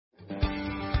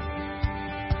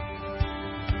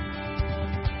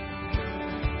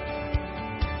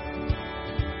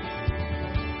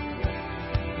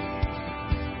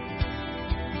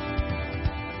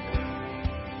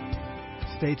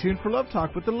Stay tuned for Love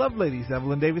Talk with the Love Ladies,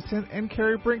 Evelyn Davidson and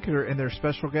Carrie Brinketer, and their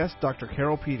special guest, Dr.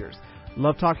 Carol Peters.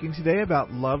 Love talking today about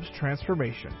love's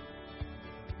transformation.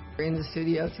 We're in the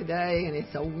studio today, and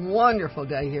it's a wonderful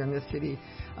day here in the city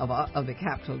of the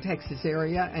capital Texas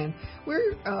area, and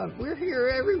we're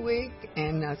here every week,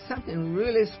 and something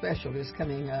really special is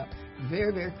coming up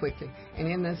very, very quickly. And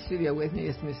in the studio with me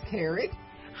is Miss Carrie.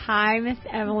 Hi, Miss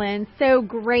Evelyn. So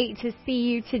great to see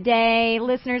you today.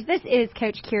 Listeners, this is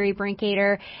Coach Carrie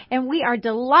Brinketer, and we are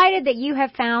delighted that you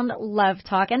have found Love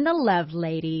Talk and the Love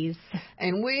Ladies.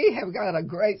 And we have got a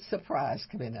great surprise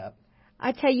coming up.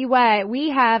 I tell you what,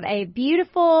 we have a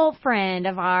beautiful friend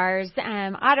of ours.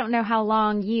 I don't know how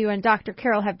long you and Dr.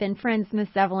 Carol have been friends, Miss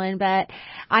Evelyn, but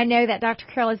I know that Dr.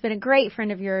 Carol has been a great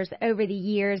friend of yours over the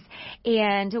years.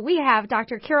 And we have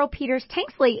Dr. Carol Peters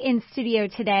Tanksley in studio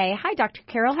today. Hi, Dr.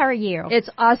 Carol. How are you?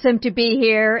 It's awesome to be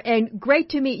here and great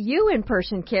to meet you in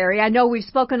person, Carrie. I know we've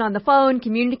spoken on the phone,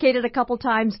 communicated a couple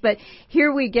times, but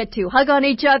here we get to hug on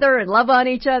each other and love on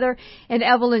each other. And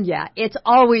Evelyn, yeah, it's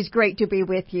always great to be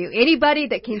with you. Anybody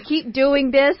that can keep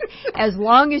doing this as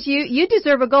long as you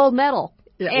deserve a gold medal.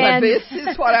 Yeah, and well, this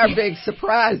is what our big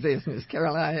surprise is, Miss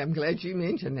Carol. I am glad you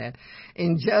mentioned that.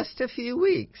 In just a few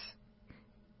weeks,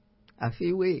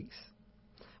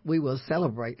 we will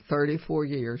celebrate 34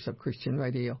 years of Christian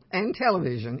radio and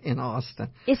television in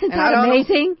Austin. Isn't that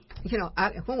amazing?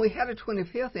 When we had a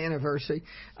 25th anniversary,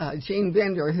 Gene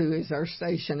Bender, who is our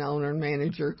station owner and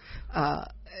manager,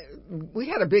 we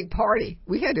had a big party.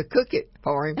 We had to cook it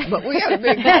for him, but we had a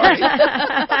big party.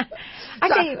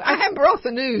 I haven't brought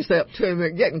the news up to him.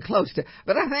 We're getting close to,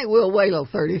 but I think we'll wait till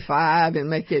 35 and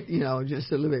make it,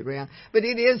 just a little bit round. But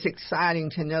it is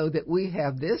exciting to know that we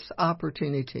have this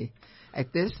opportunity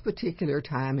at this particular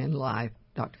time in life,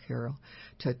 Dr. Carol,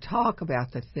 to talk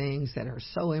about the things that are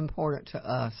so important to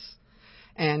us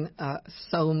and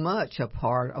so much a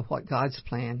part of what God's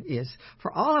plan is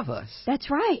for all of us. That's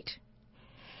right.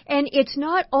 And it's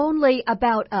not only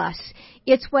about us.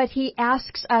 It's what He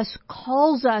asks us,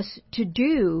 calls us to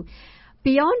do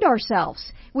beyond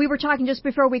ourselves. We were talking just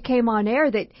before we came on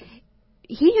air that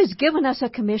He has given us a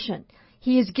commission.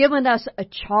 He has given us a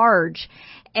charge.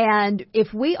 And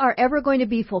if we are ever going to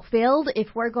be fulfilled,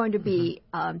 if we're going to be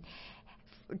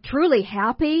truly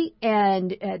happy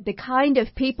and the kind of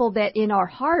people that in our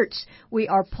hearts we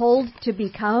are pulled to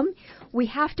become, we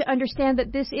have to understand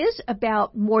that this is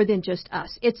about more than just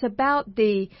us. It's about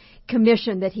the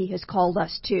commission that He has called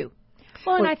us to.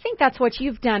 Well, and I think that's what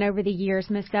you've done over the years,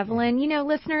 Miss Evelyn.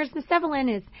 Listeners, Miss Evelyn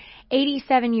is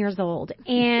 87 years old,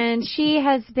 and she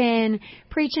has been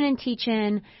preaching and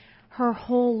teaching her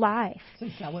whole life.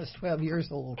 Since I was 12 years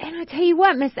old. And I tell you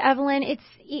what, Miss Evelyn, it's,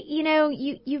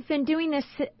 you've been doing this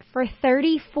for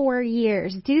 34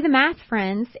 years. Do the math,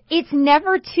 friends. It's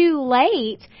never too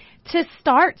late to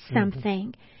start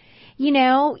something. You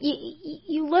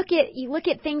look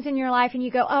at things in your life and you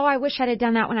go, oh, I wish I'd have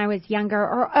done that when I was younger,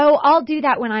 or, oh, I'll do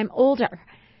that when I'm older.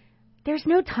 There's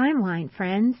no timeline,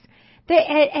 friends. At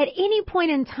any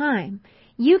point in time,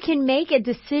 you can make a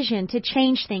decision to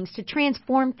change things, to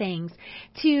transform things,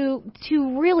 to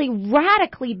really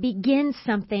radically begin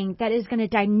something that is going to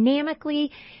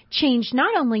dynamically change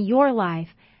not only your life,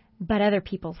 but other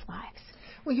people's lives.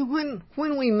 Well,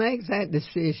 when we make that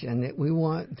decision that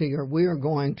we are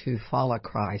going to follow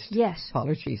Christ, yes,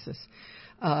 follow Jesus,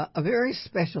 a very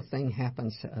special thing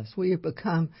happens to us. We have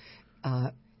become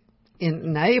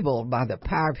enabled by the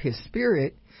power of His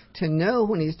Spirit to know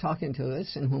when He's talking to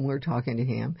us and when we're talking to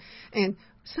Him. And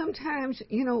sometimes,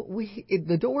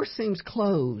 the door seems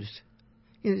closed.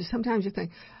 Sometimes you think,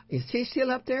 is He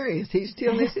still up there? Is He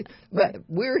still listening? But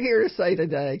we're here to say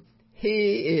today,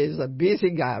 He is a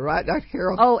busy guy, right, Dr.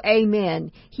 Carol? Oh,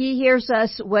 amen. He hears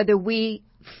us whether we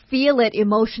feel it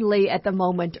emotionally at the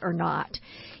moment or not.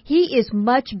 He is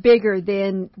much bigger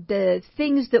than the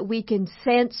things that we can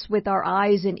sense with our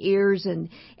eyes and ears and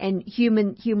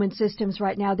human systems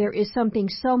right now. There is something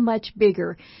so much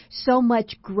bigger, so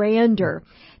much grander.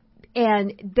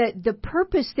 And the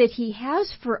purpose that He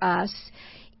has for us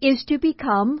is to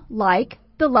become like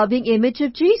the loving image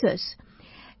of Jesus.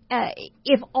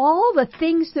 If all the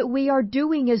things that we are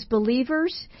doing as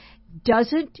believers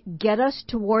doesn't get us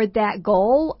toward that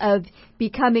goal of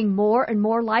becoming more and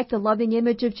more like the loving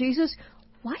image of Jesus,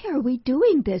 why are we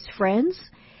doing this, friends?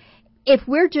 If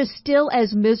we're just still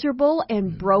as miserable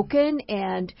and broken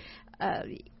and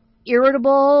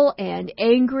irritable and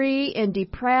angry and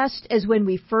depressed as when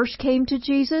we first came to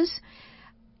Jesus,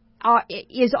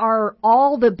 are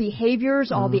all the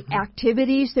behaviors, all the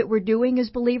activities that we're doing as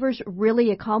believers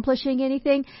really accomplishing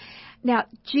anything? Now,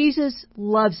 Jesus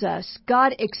loves us.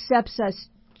 God accepts us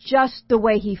just the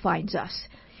way He finds us.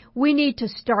 We need to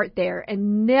start there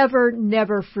and never,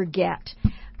 never forget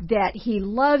that He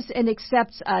loves and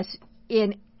accepts us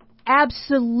in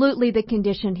absolutely the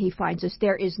condition He finds us.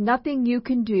 There is nothing you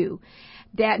can do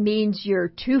that means you're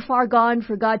too far gone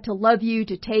for God to love you,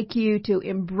 to take you, to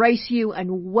embrace you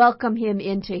and welcome Him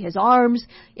into His arms,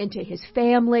 into His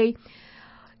family.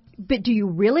 But do you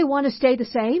really want to stay the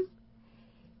same?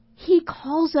 He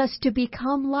calls us to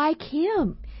become like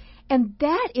Him. And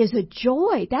that is a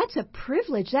joy. That's a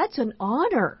privilege. That's an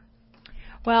honor.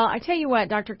 Well, I tell you what,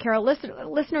 Dr. Carol,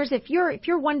 listeners, if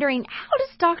you're wondering, how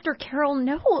does Dr. Carol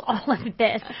know all of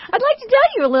this? I'd like to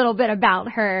tell you a little bit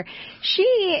about her.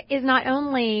 She is not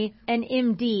only an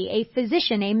MD, a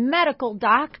physician, a medical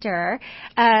doctor,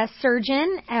 a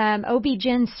surgeon,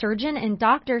 OB-GYN surgeon and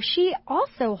doctor. She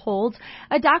also holds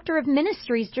a Doctor of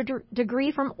Ministries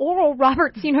degree from Oral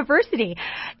Roberts University.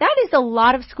 That is a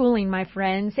lot of schooling, my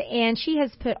friends, and she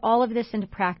has put all of this into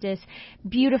practice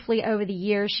beautifully over the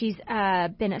years. She's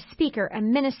been a speaker, a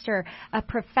minister, a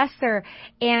professor,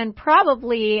 and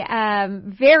probably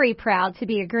very proud to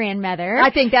be a grandmother.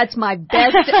 I think that's my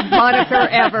best moniker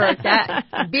ever.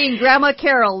 Being Grandma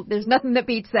Carol, there's nothing that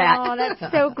beats that. Oh, that's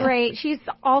so great. She's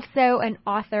also an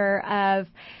author of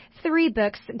 3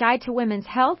 books, Guide to Women's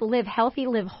Health, Live Healthy,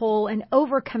 Live Whole, and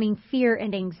Overcoming Fear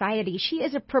and Anxiety. She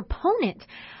is a proponent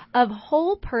of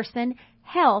whole person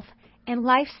health and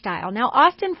lifestyle. Now,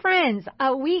 Austin friends,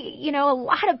 a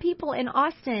lot of people in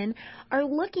Austin are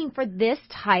looking for this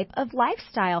type of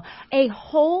lifestyle, a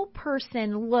whole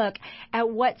person look at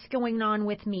what's going on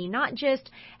with me, not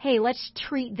just, hey, let's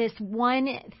treat this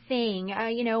one thing.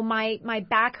 My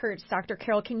back hurts, Dr.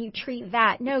 Carol, can you treat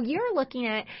that? No, you're looking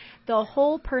at the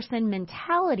whole person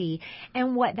mentality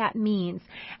and what that means.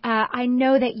 I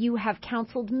know that you have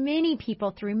counseled many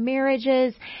people through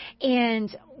marriages,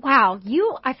 and wow,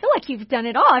 I feel like you've done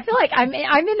it all. I feel like I'm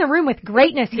in the room with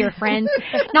greatness here, friends.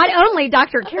 Not only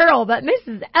Dr. Carol, but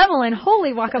Mrs. Evelyn.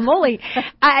 Holy guacamole!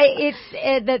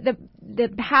 The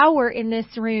power in this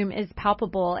room is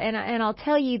palpable, and I'll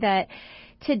tell you that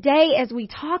today, as we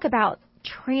talk about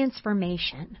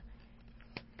transformation,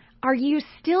 are you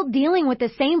still dealing with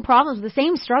the same problems, the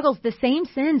same struggles, the same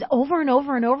sins over and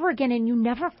over and over again, and you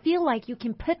never feel like you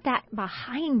can put that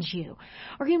behind you?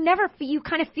 Or you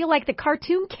kind of feel like the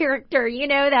cartoon character,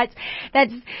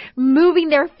 that's moving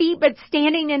their feet but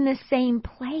standing in the same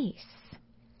place.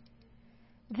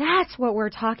 That's what we're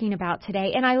talking about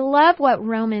today. And I love what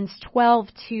Romans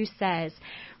 12:2 says.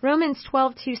 Romans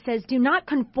 12:2 says, do not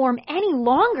conform any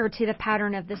longer to the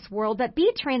pattern of this world, but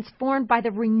be transformed by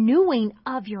the renewing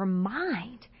of your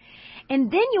mind. And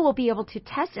then you will be able to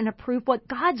test and approve what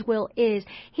God's will is,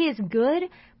 His good,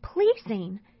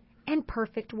 pleasing, and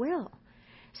perfect will.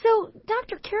 So,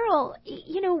 Dr. Carol,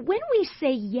 when we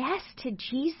say yes to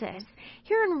Jesus,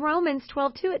 here in Romans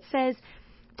 12:2 it says,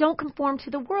 don't conform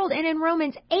to the world. And in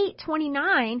Romans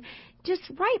 8:29, just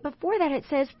right before that, it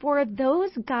says, for those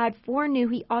God foreknew,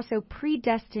 He also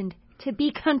predestined to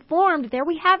be conformed. There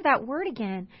we have that word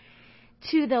again.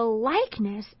 To the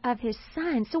likeness of His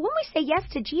Son. So when we say yes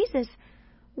to Jesus,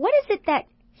 what is it that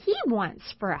He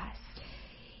wants for us?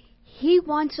 He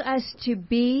wants us to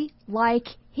be like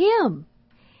Him.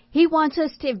 He wants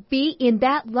us to be in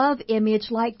that love image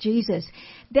like Jesus.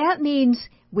 That means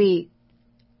we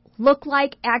look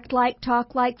like, act like,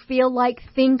 talk like, feel like,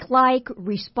 think like,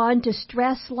 respond to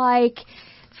stress like,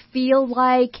 feel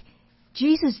like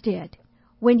Jesus did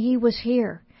when He was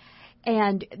here.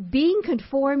 And being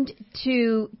conformed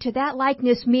to that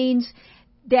likeness means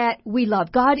that we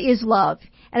love. God is love.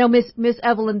 I know, Miss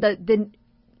Evelyn, the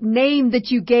name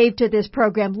that you gave to this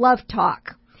program, Love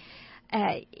Talk,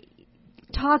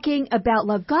 talking about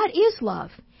love. God is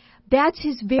love. That's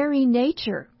His very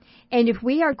nature. And if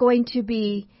we are going to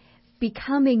be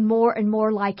becoming more and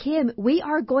more like Him, we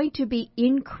are going to be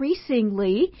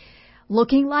increasingly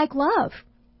looking like love,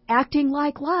 acting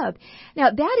like love.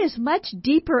 Now, that is much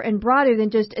deeper and broader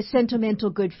than just a sentimental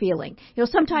good feeling.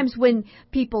 Sometimes when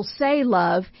people say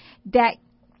love, that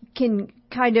we can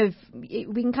kind of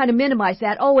minimize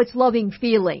that. Oh, it's loving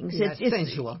feelings. Yeah, it's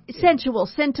sensual. It's sensual,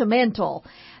 sentimental.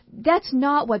 That's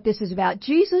not what this is about.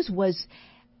 Jesus was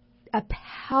a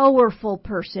powerful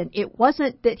person. It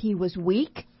wasn't that He was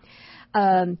weak.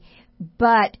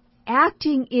 But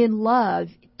acting in love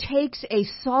takes a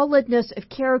solidness of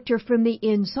character from the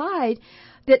inside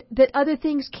that other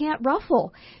things can't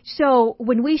ruffle. So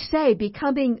when we say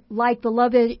becoming like the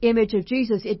love image of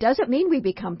Jesus, it doesn't mean we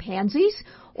become pansies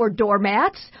or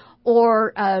doormats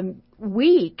or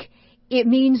weak. It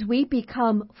means we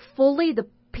become fully the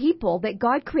people that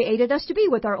God created us to be,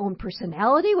 with our own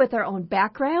personality, with our own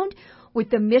background, with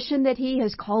the mission that He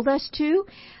has called us to,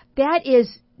 that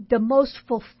is the most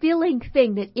fulfilling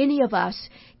thing that any of us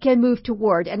can move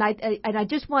toward. And I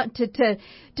just want to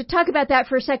talk about that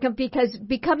for a second, because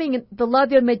becoming the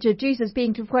love image of Jesus,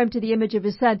 being conformed to the image of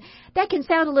His Son, that can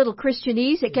sound a little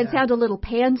Christianese. It can sound a little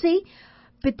pansy.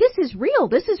 But this is real.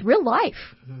 This is real life.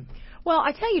 Mm-hmm. Well,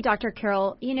 I tell you, Dr.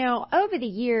 Carol, over the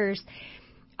years,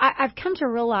 I've come to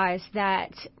realize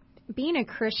that being a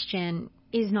Christian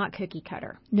is not cookie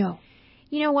cutter. No.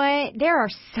 You know what? There are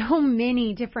so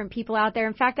many different people out there.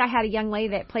 In fact, I had a young lady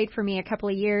that played for me a couple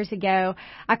of years ago.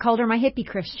 I called her my hippie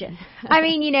Christian. I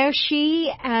mean, she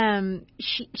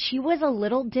was a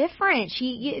little different.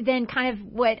 Than kind of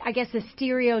what I guess the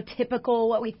stereotypical,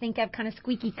 what we think of, kind of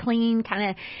squeaky clean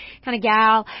kind of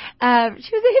gal.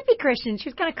 She was a hippie Christian. She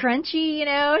was kind of crunchy,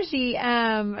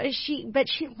 but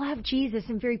she loved Jesus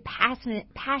and very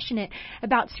passionate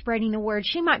about spreading the word.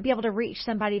 She might be able to reach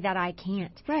somebody that I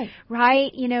can't. Right?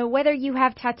 Whether you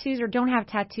have tattoos or don't have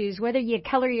tattoos, whether you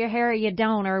color your hair or you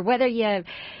don't, or whether you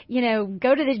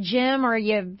go to the gym or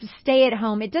you stay at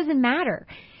home, it doesn't matter.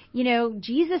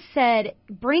 Jesus said,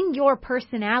 bring your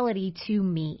personality to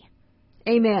me.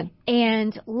 Amen.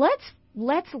 And let's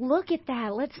look at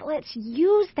that. Let's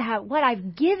use that, what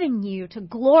I've given you, to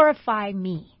glorify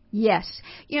me. Yes.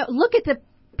 Look at the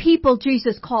people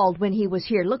Jesus called when He was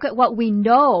here. Look at what we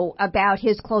know about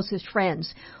His closest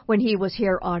friends when He was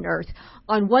here on earth.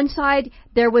 On one side,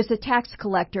 there was the tax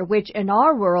collector, which in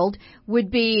our world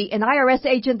would be an IRS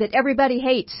agent that everybody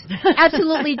hates,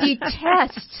 absolutely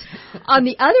detests. On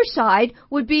the other side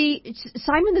would be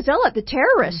Simon the Zealot, the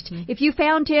terrorist. Mm-hmm. If you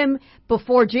found him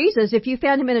before Jesus, if you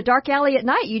found him in a dark alley at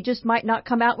night, you just might not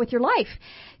come out with your life.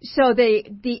 So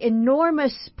the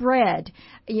enormous spread,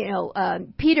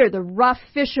 Peter, the rough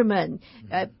fisherman,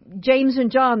 James and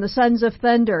John, the sons of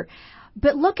thunder.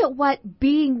 But look at what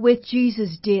being with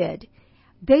Jesus did.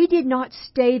 They did not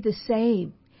stay the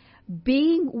same.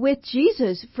 Being with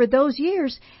Jesus for those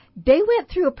years, they went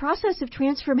through a process of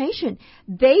transformation.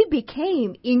 They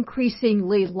became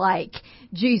increasingly like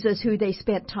Jesus, who they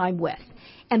spent time with.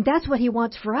 And that's what He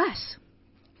wants for us.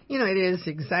 It is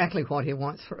exactly what He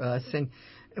wants for us. And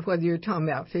whether you're talking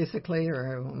about physically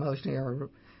or emotionally or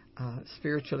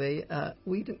spiritually,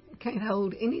 we can't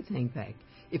hold anything back.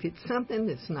 If it's something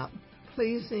that's not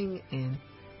pleasing and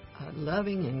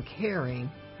loving and caring,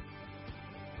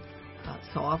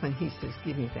 so often He says,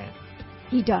 give me that.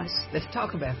 He does. Let's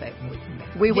talk about that when we come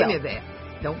back. We will. Give me that.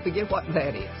 Don't forget what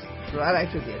that is. Right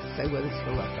after this. Stay with us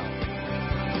for Love Talk.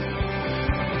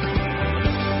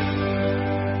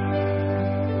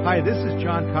 Hi, this is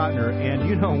John Cotner,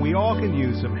 and we all can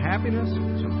use some happiness,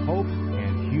 some hope,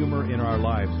 and humor in our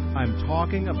lives. I'm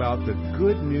talking about the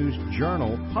Good News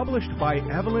Journal, published by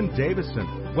Evelyn Davison.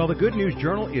 Well, the Good News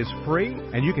Journal is free,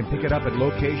 and you can pick it up at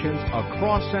locations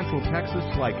across Central Texas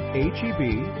like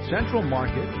H-E-B, Central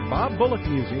Market, Bob Bullock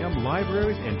Museum,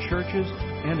 libraries, and churches,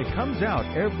 and it comes out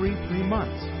every 3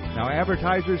 months. Now,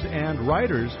 advertisers and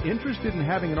writers interested in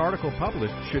having an article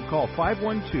published should call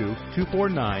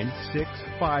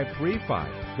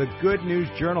 512-249-6535. The Good News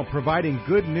Journal, providing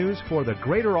good news for the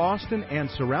greater Austin and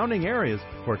surrounding areas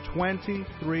for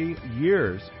 23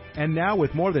 years. And now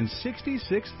with more than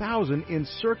 66,000 in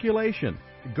circulation.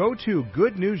 Go to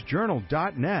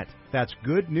goodnewsjournal.net. That's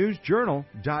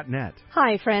goodnewsjournal.net.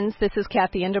 Hi, friends. This is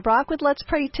Kathy Endebrock with Let's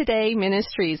Pray Today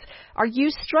Ministries. Are you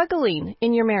struggling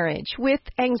in your marriage with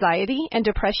anxiety and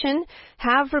depression?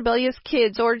 Have rebellious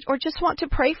kids or just want to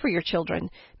pray for your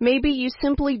children? Maybe you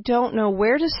simply don't know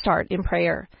where to start in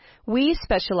prayer. We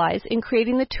specialize in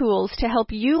creating the tools to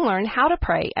help you learn how to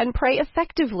pray and pray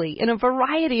effectively in a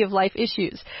variety of life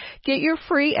issues. Get your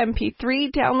free MP3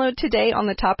 download today on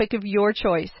the topic of your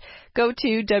choice. Go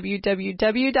to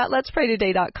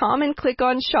www.letspraytoday.com and click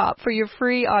on Shop for your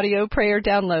free audio prayer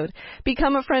download.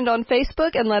 Become a friend on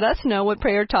Facebook and let us know what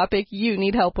prayer topic you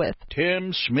need help with.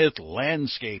 Tim Smith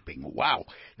Landscaping. Wow,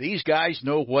 these guys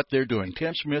know what they're doing.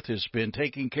 Tim Smith has been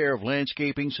taking care of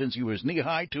landscaping since he was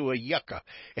knee-high to a yucca.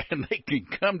 And they can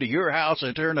come to your house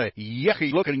and turn a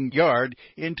yucky-looking yard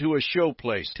into a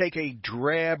showplace. Take a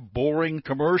drab, boring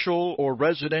commercial or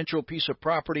residential piece of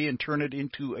property and turn it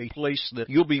into a place that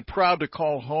you'll be proud to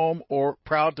call home or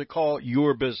proud to call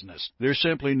your business. There's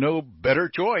simply no better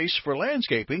choice for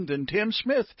landscaping than Tim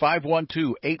Smith.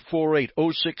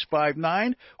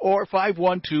 512-848-0659 or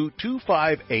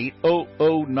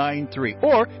 512-258-0093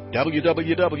 or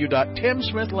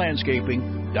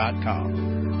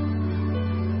www.timsmithlandscaping.com.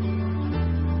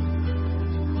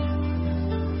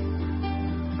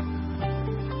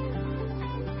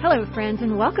 Hello, friends,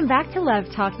 and welcome back to Love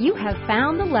Talk. You have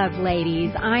found the Love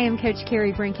Ladies. I am Coach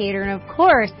Carrie Brinkader, and of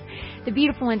course, the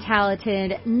beautiful and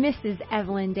talented Mrs.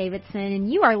 Evelyn Davidson,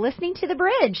 and you are listening to The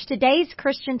Bridge, today's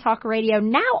Christian Talk Radio,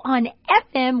 now on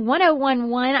FM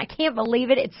 101.1. I can't believe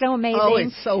it. It's so amazing. Oh,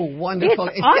 it's so wonderful.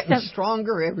 It's awesome. Getting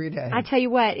stronger every day. I tell you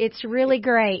what, it's really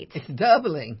great. It's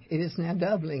doubling. It is now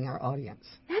doubling our audience.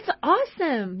 That's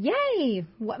awesome. Yay.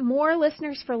 What more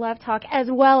listeners for Love Talk, as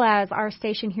well as our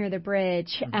station here, The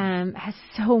Bridge, has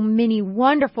so many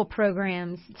wonderful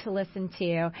programs to listen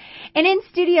to. And in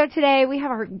studio today, we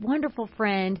have our wonderful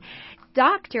friend,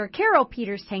 Dr. Carol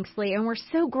Peters Tanksley, and we're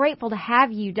so grateful to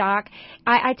have you, Doc.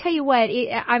 I tell you what,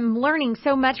 I'm learning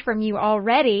so much from you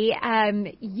already.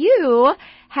 You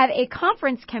have a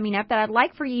conference coming up that I'd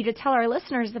like for you to tell our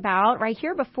listeners about right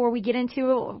here before we get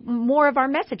into more of our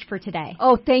message for today.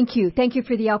 Oh, thank you. Thank you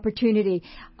for the opportunity.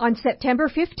 On September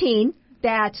 15,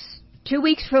 that's 2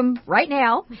 weeks from right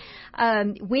now,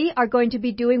 we are going to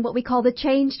be doing what we call the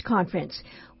Changed Conference.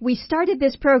 We started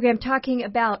this program talking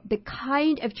about the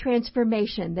kind of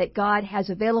transformation that God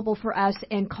has available for us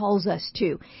and calls us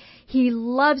to. He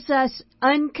loves us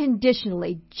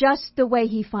unconditionally, just the way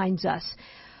He finds us.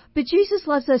 But Jesus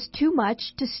loves us too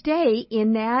much to stay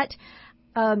in that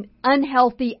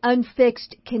unhealthy,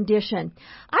 unfixed condition.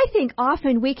 I think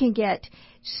often we can get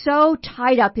so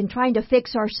tied up in trying to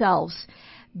fix ourselves,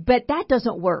 but that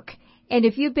doesn't work. And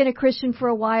if you've been a Christian for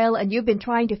a while and you've been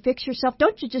trying to fix yourself,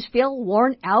 don't you just feel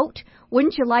worn out?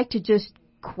 Wouldn't you like to just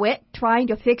quit trying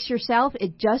to fix yourself?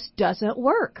 It just doesn't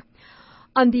work.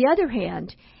 On the other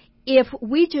hand, if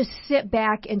we just sit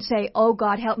back and say, oh,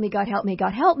 God, help me, God, help me,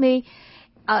 God, help me,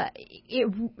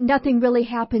 nothing really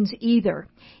happens either.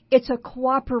 It's a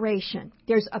cooperation.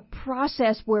 There's a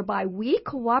process whereby we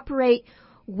cooperate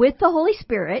with the Holy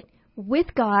Spirit,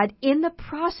 with God, in the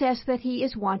process that He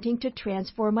is wanting to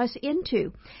transform us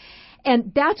into.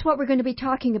 And that's what we're going to be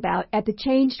talking about at the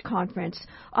Changed Conference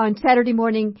on Saturday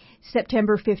morning,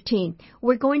 September 15.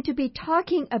 We're going to be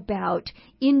talking about,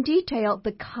 in detail,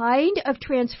 the kind of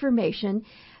transformation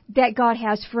that God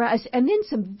has for us, and then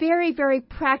some very, very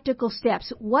practical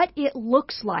steps, what it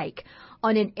looks like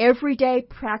on an everyday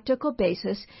practical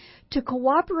basis to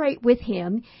cooperate with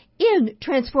Him in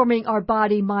transforming our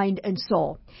body, mind, and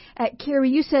soul. Carrie,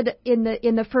 you said in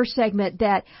the first segment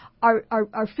that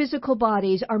our physical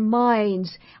bodies, our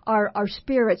minds, our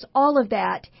spirits, all of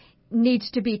that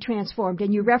needs to be transformed,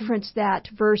 and you referenced that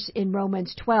verse in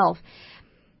Romans 12.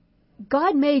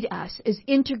 God made us as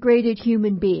integrated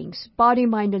human beings, body,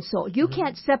 mind, and soul. You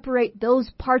can't separate those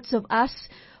parts of us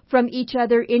from each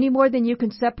other any more than you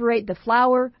can separate the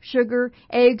flour, sugar,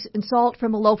 eggs, and salt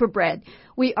from a loaf of bread.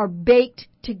 We are baked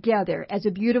together as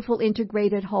a beautiful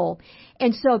integrated whole.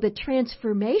 And so the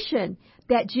transformation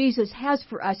that Jesus has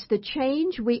for us, the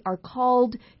change we are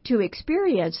called to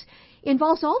experience,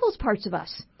 involves all those parts of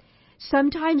us.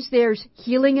 Sometimes there's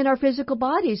healing in our physical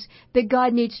bodies that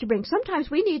God needs to bring.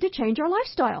 Sometimes we need to change our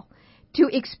lifestyle to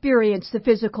experience the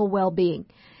physical well-being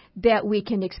that we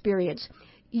can experience.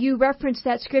 You referenced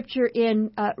that scripture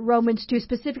in Romans 2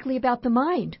 specifically about the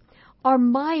mind. Our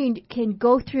mind can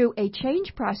go through a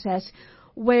change process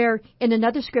where, in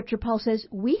another scripture, Paul says,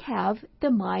 we have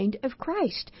the mind of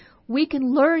Christ. We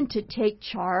can learn to take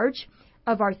charge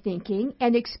of our thinking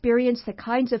and experience the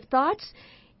kinds of thoughts,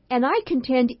 and I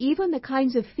contend even the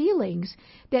kinds of feelings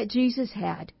that Jesus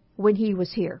had when He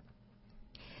was here.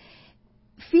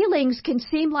 Feelings can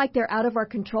seem like they're out of our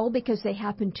control because they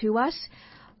happen to us,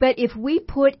 but if we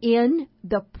put in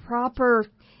the proper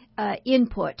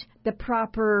input, the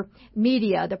proper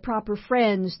media, the proper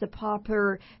friends, the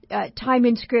proper time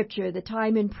in Scripture, the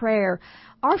time in prayer,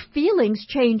 our feelings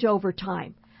change over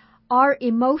time. Our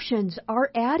emotions,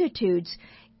 our attitudes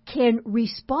can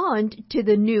respond to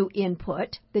the new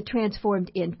input, the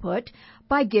transformed input,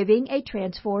 by giving a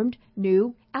transformed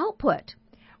new output.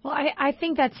 Well, I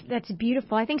think that's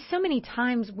beautiful. I think so many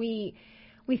times we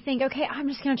think, okay, I'm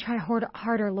just going to try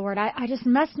harder, Lord. I just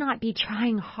must not be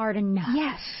trying hard enough.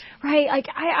 Yes. Right? Like,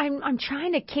 I'm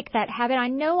trying to kick that habit. I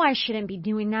know I shouldn't be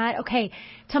doing that. Okay,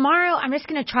 tomorrow I'm just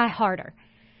going to try harder.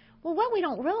 Well, what we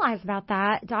don't realize about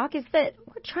that, Doc, is that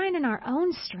we're trying in our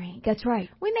own strength. That's right.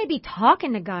 We may be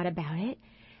talking to God about it,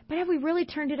 but have we really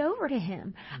turned it over to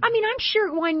Him? I mean, I'm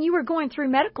sure when you were going through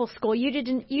medical school, you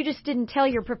just didn't tell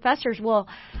your professors, well,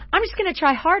 I'm just going to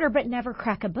try harder, but never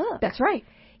crack a book. That's right.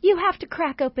 You have to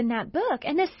crack open that book.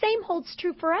 And the same holds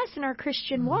true for us in our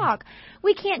Christian walk.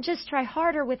 We can't just try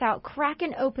harder without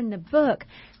cracking open the book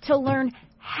to learn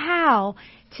how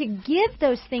to give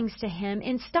those things to Him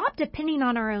and stop depending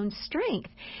on our own strength.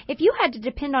 If you had to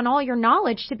depend on all your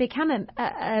knowledge to become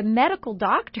a medical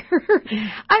doctor,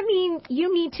 I mean,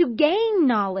 you need to gain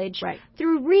knowledge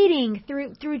through reading,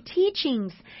 through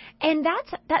teachings. And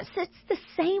it's the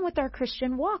same with our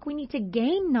Christian walk. We need to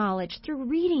gain knowledge through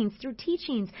readings, through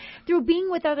teachings, through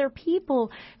being with other people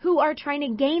who are trying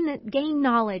to gain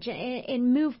knowledge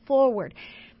and move forward.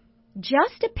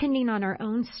 Just depending on our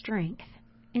own strength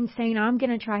and saying, I'm going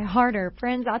to try harder.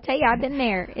 Friends, I'll tell you, I've been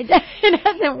there. It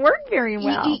doesn't work very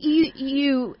well.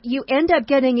 You end up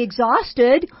getting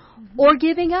exhausted or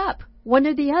giving up. One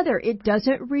or the other. It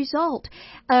doesn't result.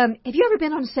 Have you ever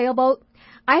been on a sailboat?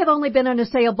 I have only been on a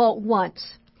sailboat once.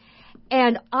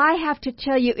 And I have to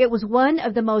tell you, it was one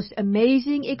of the most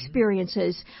amazing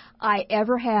experiences I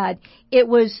ever had. It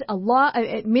was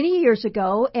many years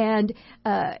ago, and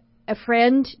a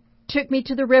friend took me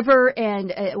to the river,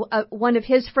 and one of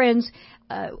his friends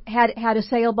had a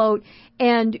sailboat,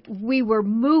 and we were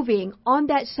moving on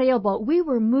that sailboat. We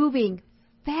were moving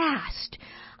fast.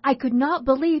 I could not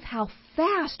believe how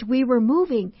fast we were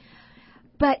moving,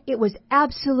 but it was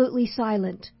absolutely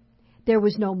silent. There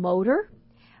was no motor.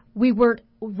 We weren't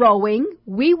rowing.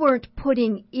 We weren't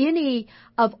putting any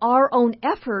of our own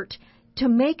effort to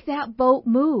make that boat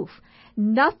move.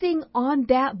 Nothing on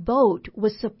that boat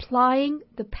was supplying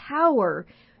the power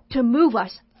to move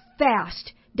us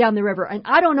fast down the river. And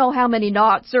I don't know how many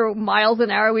knots or miles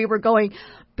an hour we were going,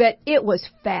 but it was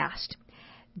fast.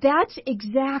 That's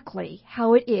exactly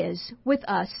how it is with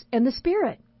us and the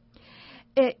Spirit.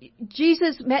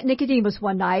 Jesus met Nicodemus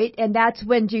one night, and that's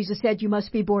when Jesus said, you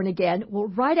must be born again. Well,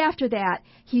 right after that,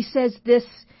 he says this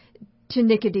to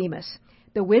Nicodemus.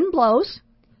 The wind blows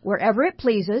wherever it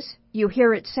pleases. You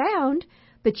hear its sound,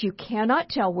 but you cannot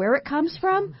tell where it comes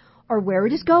from or where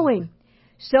it is going.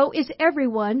 So is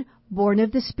everyone born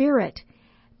of the Spirit.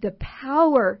 The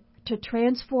power to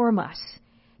transform us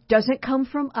doesn't come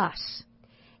from us.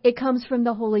 It comes from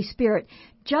the Holy Spirit.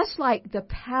 Just like the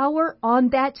power on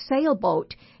that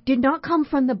sailboat did not come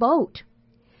from the boat.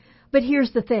 But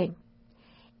here's the thing.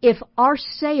 If our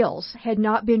sails had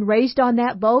not been raised on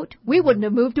that boat, we wouldn't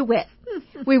have moved a whit.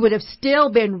 We would have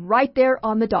still been right there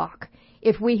on the dock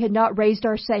if we had not raised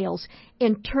our sails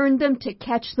and turned them to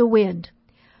catch the wind.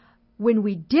 When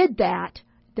we did that,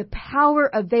 the power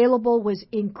available was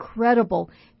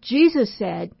incredible. Jesus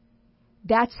said,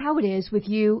 that's how it is with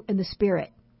you and the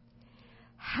Spirit.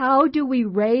 How do we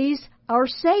raise our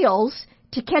sails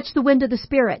to catch the wind of the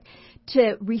Spirit,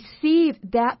 to receive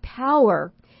that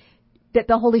power that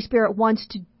the Holy Spirit wants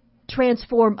to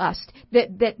transform us,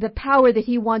 that the power that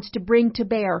He wants to bring to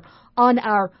bear on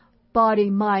our body,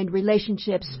 mind,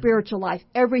 relationships, spiritual life,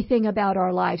 everything about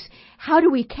our lives? How do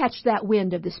we catch that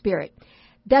wind of the Spirit?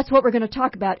 That's what we're going to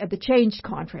talk about at the Changed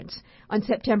Conference on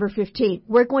September 15th.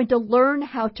 We're going to learn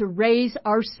how to raise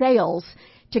our sails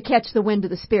to catch the wind of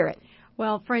the Spirit.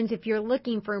 Well, friends, if you're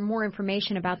looking for more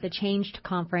information about the Changed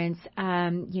Conference,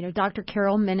 Dr.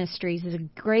 Carol Ministries is a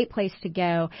great place to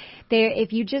go. There,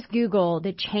 if you just Google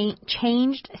the Changed,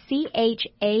 CHANGED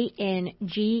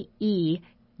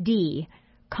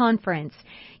Conference,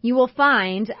 you will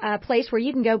find a place where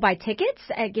you can go buy tickets.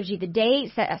 It gives you the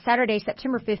date, Saturday,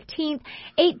 September 15th,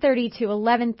 8:30 to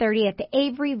 11:30 at the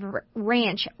Avery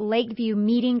Ranch Lakeview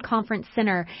Meeting Conference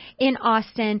Center in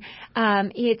Austin.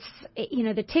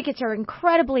 The tickets are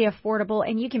incredibly affordable,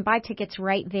 and you can buy tickets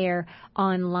right there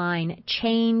online.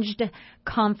 Changed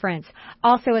Conference.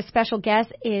 Also, a special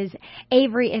guest is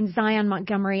Avery and Zion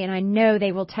Montgomery, and I know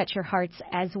they will touch your hearts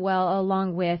as well,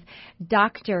 along with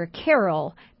Dr.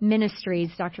 Carol Ministries,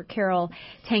 Dr. Carol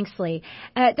Tanksley.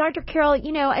 Dr. Carol,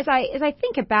 as I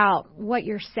think about what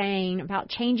you're saying about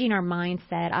changing our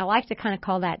mindset, I like to kind of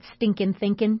call that stinking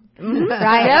thinking,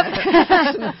 right?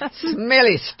 Yep.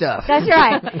 Smelly stuff. That's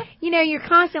right. You're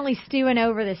constantly stewing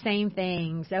over the same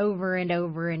things over and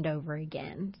over and over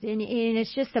again. And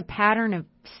it's just a pattern of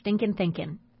stinking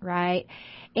thinking, right?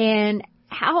 And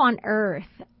how on earth,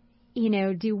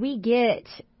 do we get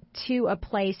to a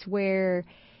place where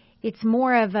it's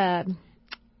more of a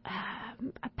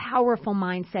powerful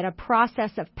mindset, a process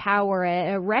of power,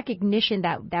 a recognition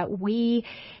that we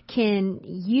can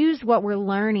use what we're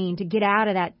learning to get out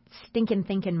of that stinking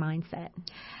thinking mindset?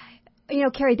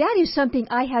 Carrie, that is something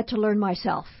I had to learn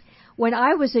myself. When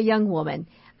I was a young woman,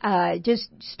 just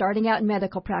starting out in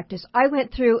medical practice, I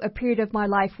went through a period of my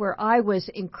life where I was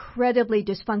incredibly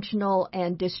dysfunctional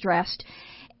and distressed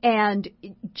and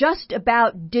just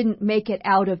about didn't make it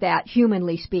out of that,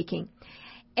 humanly speaking.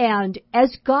 And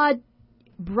as God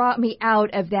brought me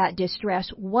out of that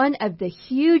distress, one of the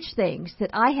huge things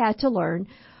that I had to learn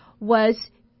was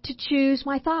to choose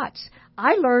my thoughts.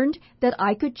 I learned that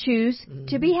I could choose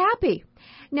to be happy.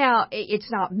 Now,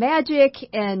 it's not magic,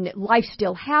 and life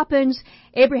still happens.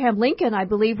 Abraham Lincoln, I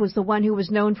believe, was the one who was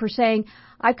known for saying,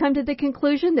 I've come to the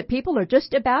conclusion that people are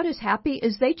just about as happy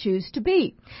as they choose to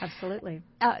be. Absolutely.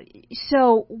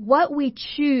 So what we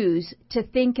choose to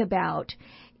think about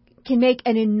can make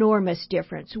an enormous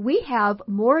difference. We have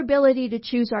more ability to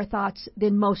choose our thoughts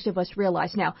than most of us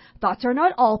realize. Now, thoughts are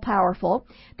not all powerful.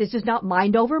 This is not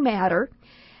mind over matter.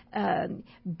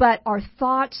 But our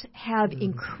thoughts have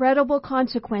incredible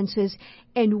consequences,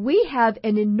 and we have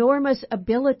an enormous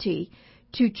ability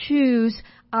to choose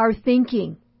our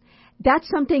thinking. That's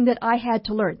something that I had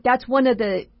to learn. That's one of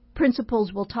the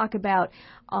principles we'll talk about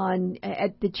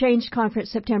at the Change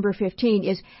Conference September 15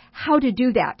 is how to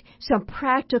do that. Some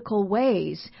practical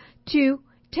ways to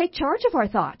take charge of our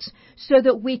thoughts so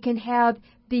that we can have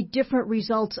the different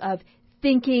results of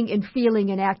thinking and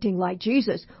feeling and acting like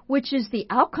Jesus, which is the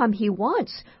outcome he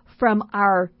wants from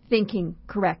our thinking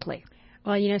correctly.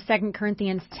 Well, 2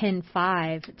 Corinthians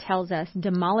 10:5 tells us,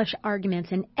 demolish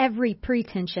arguments and every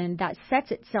pretension that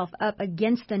sets itself up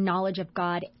against the knowledge of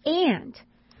God, and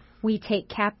we take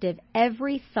captive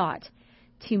every thought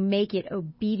to make it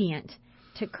obedient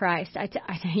to Christ. I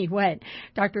tell you what,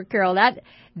 Dr. Carol,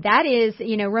 that is,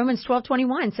 Romans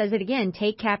 12:21 says it again,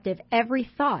 take captive every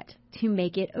thought to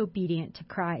make it obedient to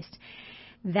Christ.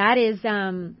 That is,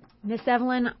 Miss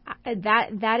Evelyn,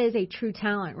 that is a true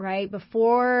talent, right?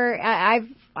 Before,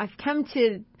 I've come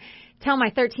to tell my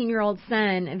 13-year-old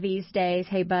son these days,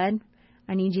 hey, bud,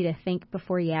 I need you to think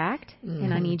before you act,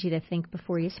 and I need you to think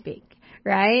before you speak.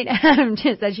 Right?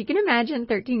 Just as you can imagine,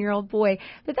 13-year-old boy.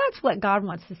 But that's what God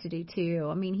wants us to do, too.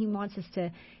 I mean, he wants us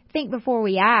to think before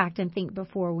we act and think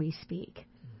before we speak.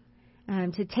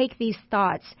 To take these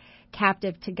thoughts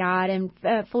captive to God. And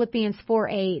Philippians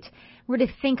 4:8, we're to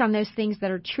think on those things that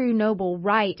are true, noble,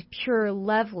 right, pure,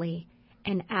 lovely,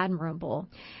 and admirable.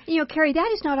 Carrie,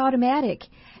 that is not automatic.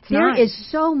 There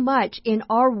is so much in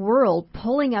our world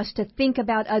pulling us to think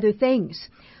about other things.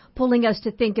 Pulling us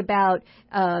to think about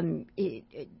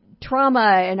trauma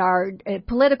and our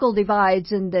political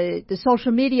divides and the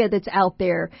social media that's out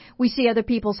there. We see other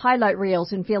people's highlight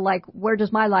reels and feel like, where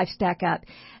does my life stack up?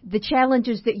 The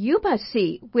challenges that you must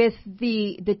see with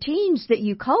the teens that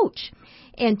you coach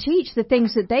and teach, the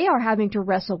things that they are having to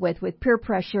wrestle with peer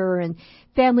pressure and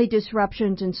family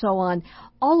disruptions and so on.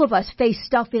 All of us face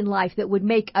stuff in life that would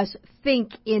make us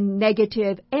think in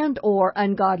negative and or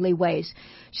ungodly ways.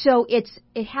 So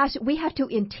we have to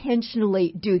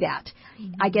intentionally do that.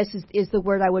 I guess is the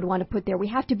word I would want to put there. We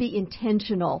have to be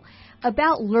intentional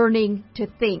about learning to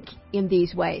think in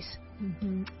these ways.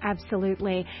 Mm-hmm.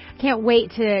 Absolutely. Can't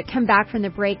wait to come back from the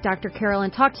break, Dr. Carol,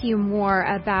 and talk to you more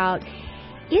about,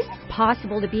 is it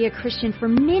possible to be a Christian for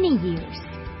many years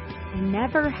and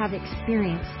never have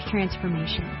experienced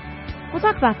transformation? We'll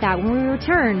talk about that when we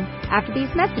return after these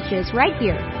messages right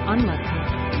here on Love Talk.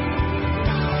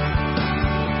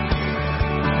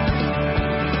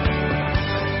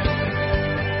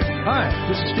 Hi,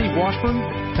 this is Steve Washburn,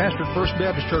 pastor at First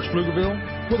Baptist Church, Pflugerville.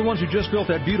 We're the ones who just built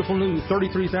that beautiful new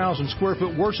 33,000 square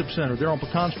foot worship center there on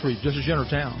Pecan Street, just as you enter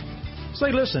town.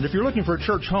 Say, listen, if you're looking for a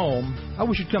church home, I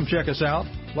wish you'd come check us out.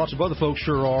 Lots of other folks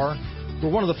sure are. We're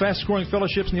one of the fastest growing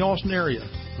fellowships in the Austin area.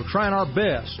 We're trying our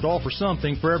best to offer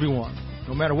something for everyone.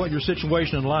 No matter what your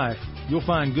situation in life, you'll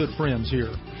find good friends here.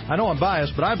 I know I'm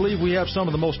biased, but I believe we have some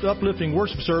of the most uplifting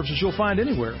worship services you'll find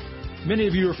anywhere. Many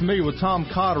of you are familiar with Tom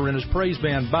Cotter and his praise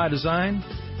band, By Design.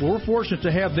 Well, we're fortunate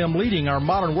to have them leading our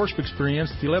modern worship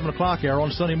experience at the 11 o'clock hour on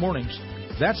Sunday mornings.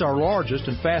 That's our largest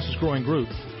and fastest growing group.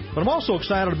 But I'm also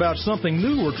excited about something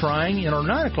new we're trying in our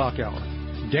 9 o'clock hour.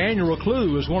 Daniel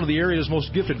Reclue is one of the area's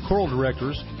most gifted choral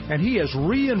directors, and he has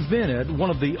reinvented one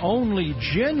of the only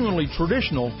genuinely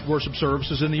traditional worship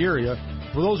services in the area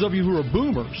for those of you who are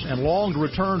boomers and long to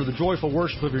return to the joyful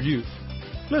worship of your youth.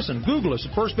 Listen, Google us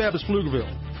at First Baptist Pflugerville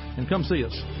and come see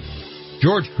us.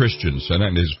 George Christensen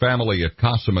and his family at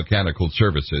Casa Mechanical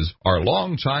Services are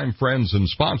longtime friends and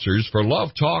sponsors for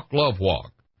Love Talk, Love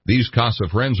Walk. These Casa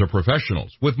friends are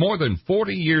professionals with more than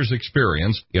 40 years'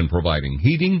 experience in providing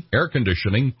heating, air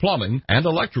conditioning, plumbing, and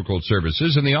electrical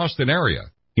services in the Austin area.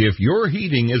 If your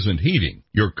heating isn't heating,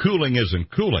 your cooling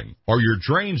isn't cooling, or your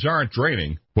drains aren't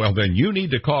draining, well, then you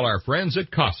need to call our friends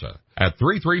at Casa at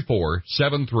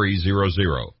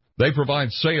 334-7300. They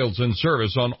provide sales and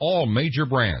service on all major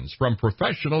brands from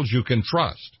professionals you can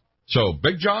trust. So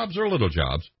big jobs or little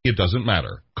jobs, it doesn't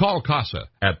matter. Call Casa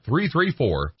at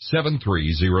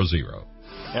 334-7300.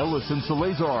 Ellis &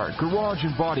 Salazar, Garage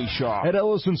and Body Shop. At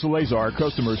Ellis & Salazar,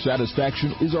 customer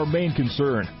satisfaction is our main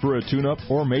concern. For a tune-up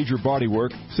or major body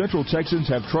work, Central Texans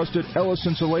have trusted Ellis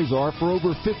 & Salazar for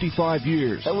over 55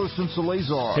 years. Ellis &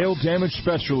 Salazar. Hail damage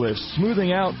specialists,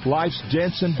 smoothing out life's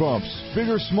dents and bumps. Big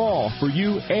or small, for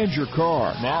you and your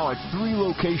car. Now at 3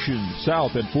 locations.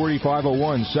 South at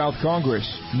 4501 South Congress,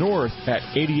 north at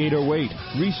 8808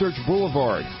 Research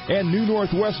Boulevard, and new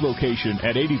northwest location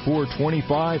at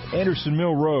 8425 Anderson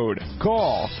Mill Road.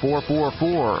 Call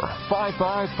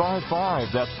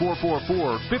 444-5555. That's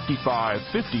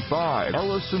 444-5555.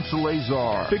 Ellis &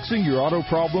 Salazar. Fixing your auto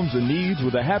problems and needs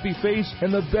with a happy face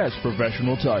and the best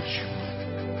professional touch.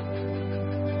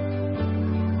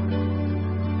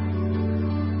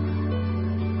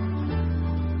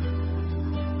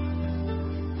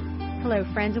 Hello,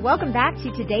 friends. Welcome back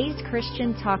to today's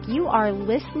Christian Talk. You are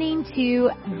listening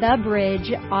to The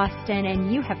Bridge, Austin,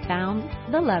 and you have found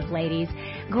the Love Ladies.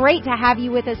 Great to have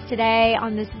you with us today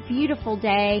on this beautiful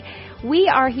day. We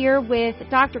are here with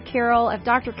Dr. Carol of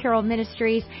Dr. Carol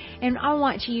Ministries, and I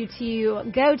want you to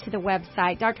go to the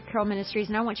website, Dr. Carol Ministries,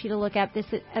 and I want you to look up this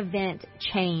event,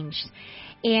 Changed.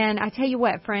 And I tell you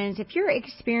what, friends, if you're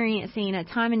experiencing a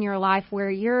time in your life where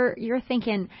you're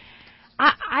thinking,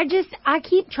 I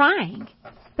keep trying,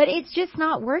 but it's just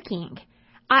not working.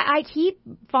 I keep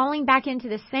falling back into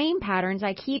the same patterns.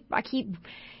 I keep, looking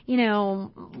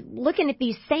at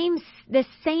the same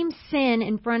sin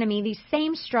in front of me, these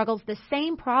same struggles, the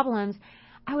same problems.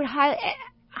 I would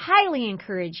highly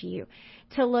encourage you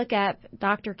to look up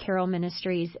Dr. Carol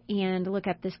Ministries and look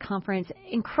up this conference.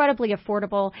 Incredibly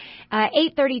affordable,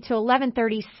 8:30 to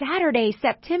 11:30, Saturday,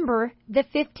 September the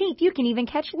 15th. You can even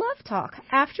catch Love Talk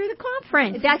after the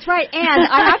conference. That's right. And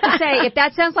I have to say, if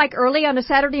that sounds like early on a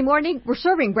Saturday morning, we're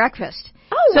serving breakfast.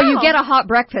 Oh, so wow. You get a hot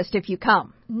breakfast if you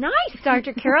come. Nice,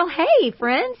 Dr. Carol. Hey,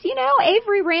 friends,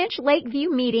 Avery Ranch Lakeview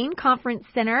Meeting Conference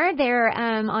Center. They're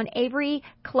on Avery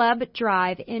Club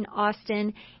Drive in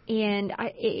Austin, and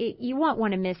you won't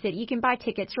want to miss it. You can buy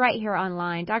tickets right here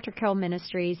online, Dr. Carol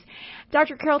Ministries.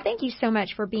 Dr. Carol, thank you so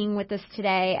much for being with us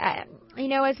today.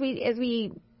 As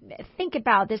we think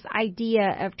about this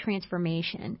idea of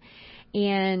transformation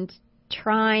and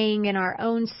trying in our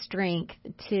own strength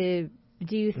to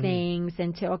do things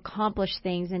and to accomplish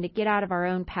things and to get out of our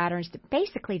own patterns, to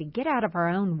get out of our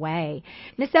own way.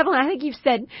 Miss Evelyn, I think you've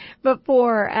said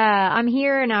before, I'm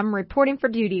here and I'm reporting for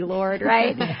duty, Lord,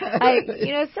 right?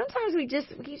 Sometimes we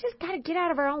just got to get out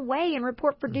of our own way and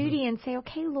report for duty and say,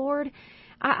 okay, Lord,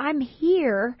 I'm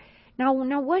here. Now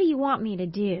what do you want me to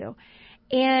do?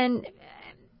 And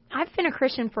I've been a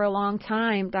Christian for a long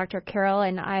time, Dr. Carol,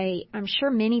 and I'm sure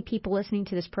many people listening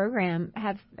to this program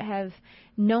have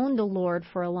known the Lord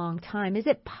for a long time. Is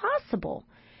it possible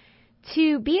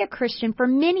to be a Christian for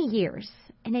many years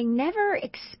and they never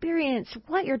experience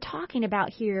what you're talking about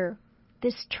here,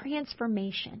 this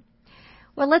transformation?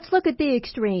 Well, let's look at the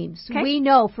extremes. Okay. We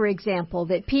know, for example,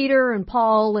 that Peter and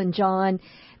Paul and John,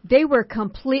 they were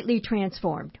completely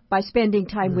transformed by spending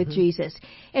time with Jesus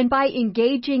and by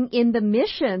engaging in the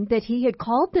mission that he had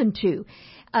called them to.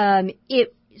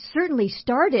 It certainly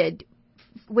started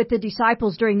with the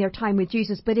disciples during their time with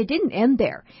Jesus, but it didn't end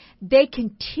there. They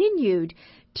continued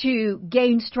to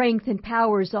gain strength and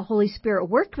power as the Holy Spirit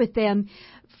worked with them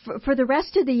for the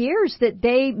rest of the years that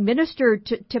they ministered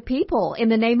to people in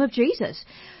the name of Jesus.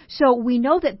 So we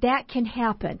know that can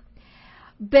happen.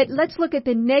 But let's look at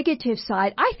the negative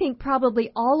side. I think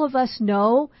probably all of us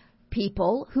know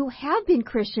people who have been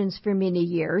Christians for many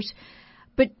years,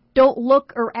 but don't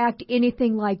look or act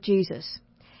anything like Jesus.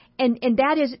 And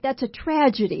that's a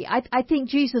tragedy. I think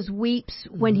Jesus weeps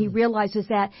when he realizes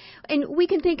that. And we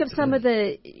can think of some of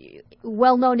the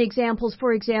well-known examples.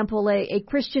 For example, a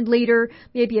Christian leader,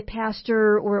 maybe a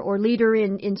pastor or leader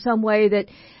in some way that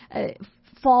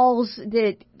falls,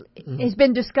 that has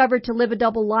been discovered to live a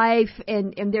double life,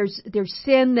 and there's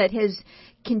sin that has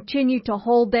continued to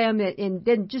hold them and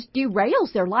then just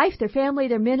derails their life, their family,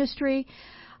 their ministry.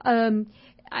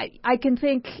 I can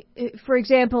think, for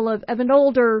example, of an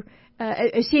older,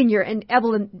 a senior, and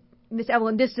Miss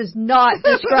Evelyn, this does not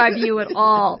describe you at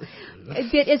all.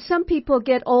 But as some people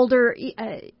get older,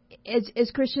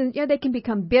 as Christians, they can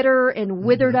become bitter and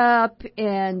withered up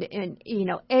and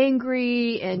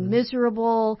angry and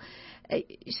miserable.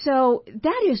 So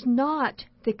that is not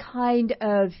the kind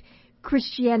of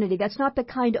Christianity. That's not the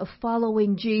kind of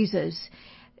following Jesus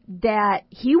that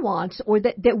he wants or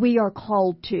that we are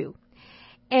called to.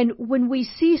 And when we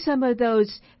see some of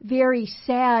those very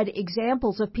sad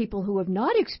examples of people who have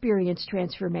not experienced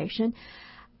transformation,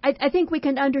 I think we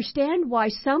can understand why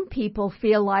some people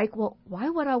feel like, well, why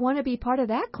would I want to be part of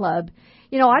that club?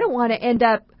 I don't want to end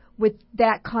up with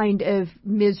that kind of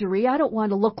misery. I don't want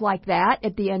to look like that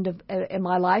at the end of in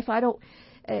my life. I don't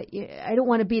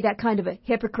want to be that kind of a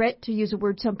hypocrite, to use a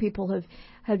word some people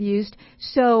have used.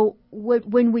 So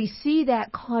when we see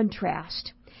that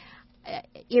contrast,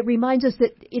 it reminds us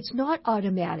that it's not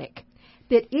automatic,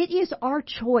 that it is our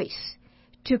choice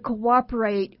to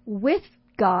cooperate with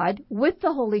God, with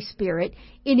the Holy Spirit,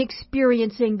 in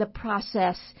experiencing the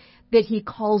process that He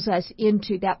calls us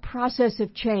into, that process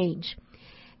of change.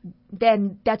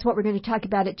 Then that's what we're going to talk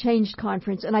about at Changed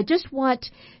Conference. And I just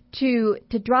want to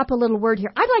drop a little word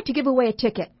here. I'd like to give away a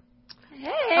ticket.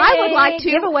 Hey, I would like to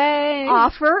give away.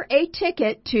 offer a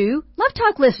ticket to Love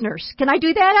Talk listeners. Can I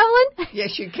do that, Evelyn?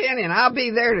 Yes, you can, and I'll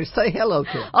be there to say hello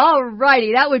to them. All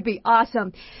righty, that would be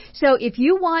awesome. So if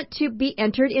you want to be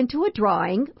entered into a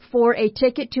drawing for a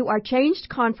ticket to our Changed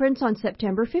Conference on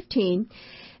September 15,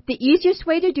 the easiest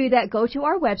way to do that, go to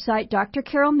our website,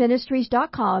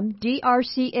 drcarolministries.com,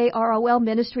 DRCAROL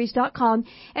ministries.com,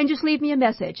 and just leave me a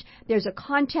message. There's a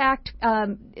contact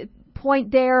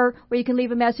point there where you can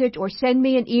leave a message, or send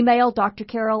me an email,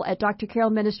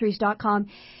 drcarol@drcarolministries.com.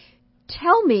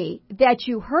 Tell me that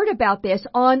you heard about this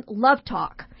on Love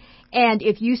Talk. And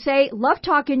if you say Love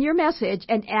Talk in your message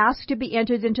and ask to be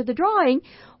entered into the drawing,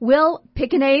 we'll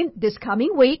pick a name this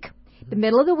coming week, the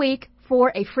middle of the week,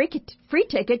 for a free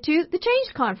ticket to the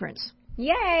Changed Conference.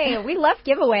 Yay! We love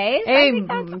giveaways. I think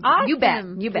that's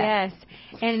awesome. You bet. Yes.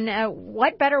 And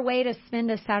what better way to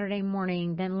spend a Saturday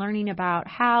morning than learning about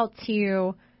how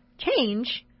to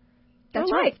change your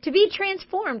life, to be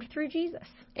transformed through Jesus.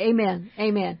 Amen.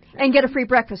 Amen. And get a free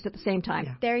breakfast at the same time.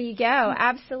 Yeah. There you go.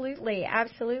 Absolutely.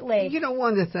 Absolutely.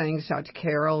 One of the things, Dr.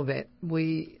 Carol, that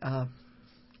we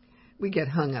get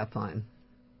hung up on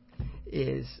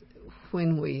is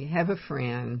when we have a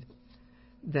friend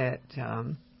that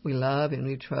we love and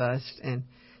we trust, and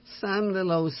some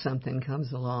little old something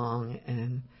comes along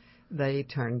and they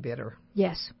turn bitter.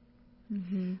 Yes.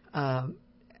 Mm-hmm.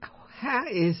 How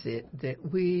is it that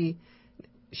we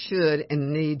should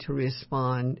and need to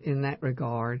respond in that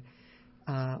regard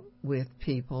with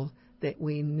people that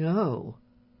we know,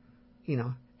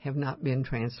 have not been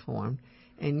transformed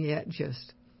and yet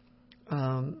just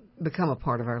become a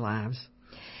part of our lives?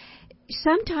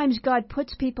 Sometimes God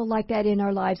puts people like that in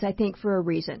our lives, I think, for a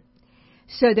reason,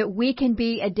 so that we can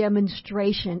be a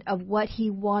demonstration of what He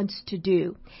wants to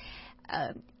do.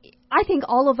 I think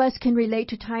all of us can relate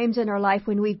to times in our life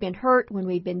when we've been hurt, when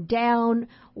we've been down,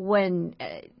 when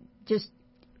just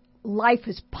life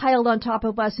has piled on top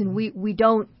of us and we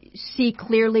don't see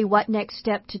clearly what next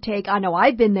step to take. I know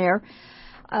I've been there.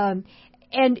 And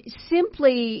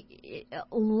simply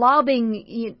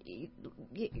lobbing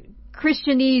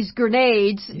Christianese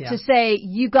grenades to say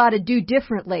you got to do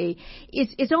differently,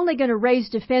 it's only going to raise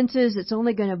defenses. It's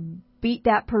only going to beat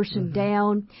that person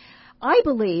down. I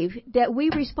believe that we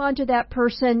respond to that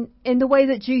person in the way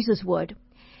that Jesus would.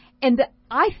 And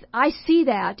I see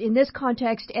that in this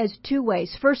context as two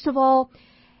ways. First of all,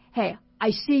 hey,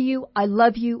 I see you, I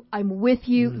love you, I'm with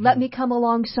you, let me come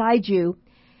alongside you.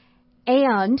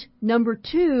 And number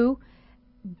two,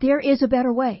 there is a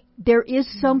better way. There is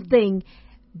something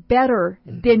better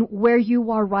than where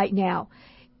you are right now.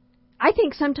 I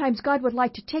think sometimes God would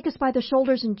like to take us by the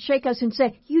shoulders and shake us and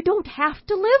say, you don't have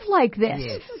to live like this.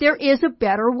 Yes. There is a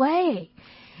better way.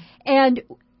 And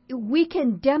we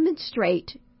can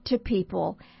demonstrate to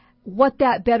people what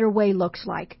that better way looks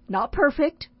like. Not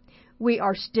perfect. We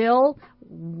are still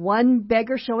one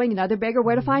beggar showing another beggar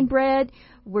where to find bread.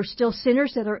 We're still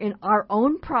sinners that are in our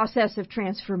own process of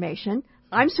transformation.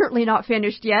 I'm certainly not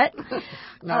finished yet.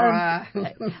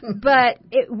 But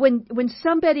when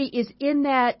somebody is in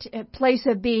that place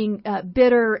of being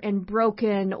bitter and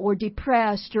broken or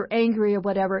depressed or angry or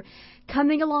whatever,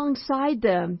 coming alongside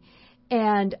them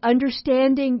and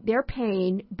understanding their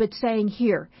pain, but saying,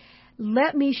 here,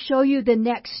 let me show you the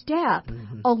next step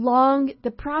along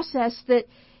the process that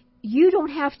you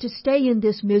don't have to stay in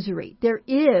this misery. There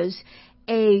is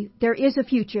a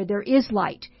future. There is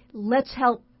light. Let's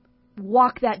help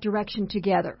walk that direction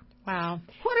together. Wow.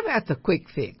 What about the quick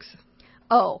fix?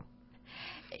 Oh.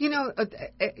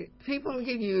 People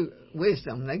give you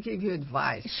wisdom. They give you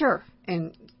advice. Sure.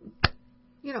 And,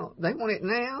 they want it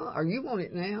now or you want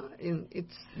it now. And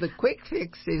it's the quick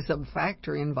fix is a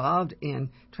factor involved in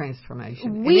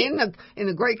transformation. And in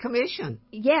the Great Commission.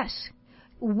 Yes.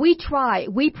 We try.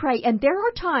 We pray. And there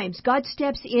are times God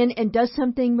steps in and does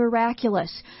something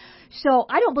miraculous. So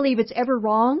I don't believe it's ever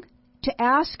wrong to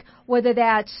ask, whether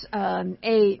that's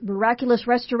a miraculous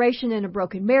restoration in a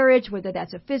broken marriage, whether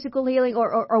that's a physical healing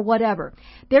or whatever.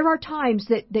 There are times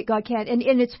that God can,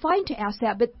 and it's fine to ask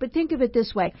that, but think of it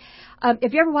this way. Have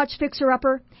you ever watched Fixer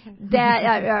Upper? That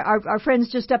our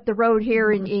friends just up the road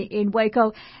here in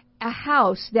Waco, a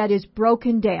house that is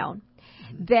broken down,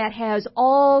 that has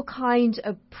all kinds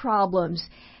of problems.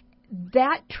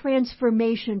 That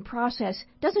transformation process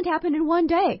doesn't happen in one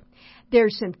day.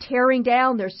 There's some tearing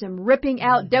down, there's some ripping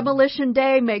out. Demolition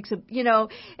day makes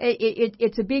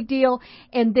it's a big deal.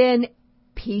 And then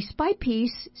piece by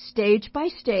piece, stage by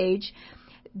stage,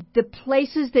 the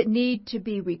places that need to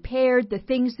be repaired, the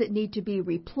things that need to be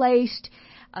replaced,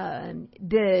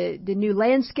 the new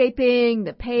landscaping,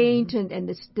 the paint,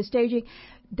 and the staging.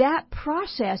 That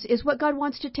process is what God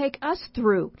wants to take us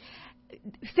through.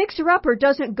 Fixer-upper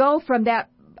doesn't go from that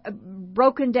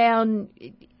broken down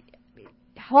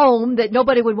home that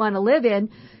nobody would want to live in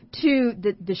to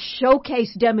the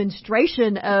showcase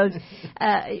demonstration of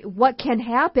what can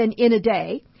happen in a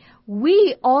day.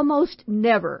 We almost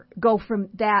never go from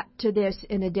that to this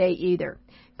in a day either.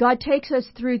 God takes us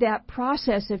through that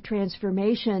process of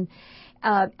transformation.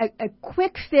 A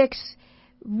quick fix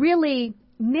really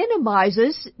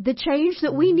minimizes the change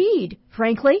that we need,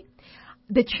 frankly.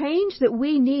 The change that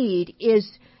we need is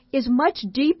much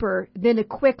deeper than a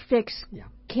quick fix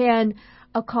can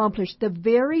accomplish. The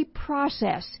very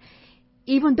process,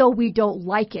 even though we don't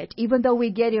like it, even though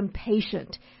we get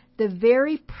impatient, the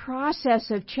very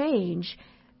process of change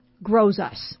grows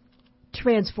us,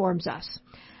 transforms us.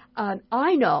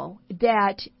 I know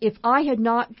that if I had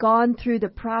not gone through the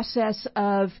process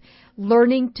of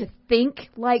learning to think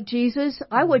like Jesus,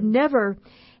 I would never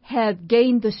have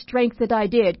gained the strength that I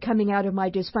did coming out of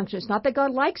my dysfunction. It's not that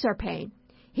God likes our pain.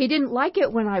 He didn't like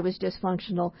it when I was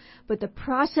dysfunctional, but the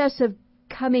process of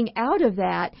coming out of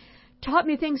that taught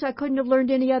me things I couldn't have learned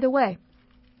any other way.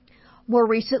 More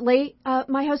recently,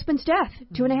 my husband's death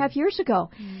 2.5 years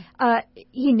ago.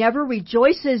 He never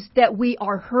rejoices that we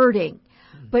are hurting.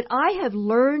 But I have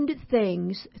learned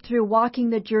things through walking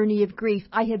the journey of grief.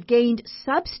 I have gained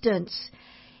substance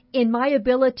in my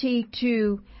ability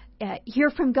to hear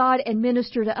from God and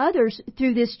minister to others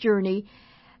through this journey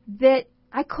that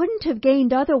I couldn't have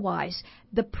gained otherwise.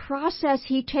 The process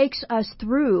He takes us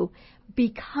through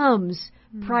becomes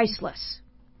priceless.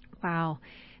 Wow.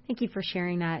 Thank you for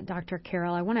sharing that, Dr.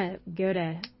 Carol. I want to go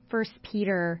to 1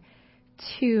 Peter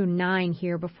 2:9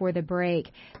 here before the break.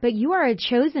 But you are a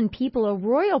chosen people, a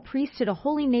royal priesthood, a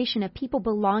holy nation, a people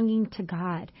belonging to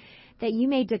God, that you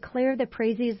may declare the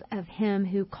praises of Him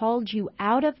who called you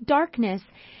out of darkness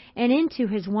and into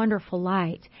His wonderful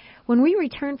light. When we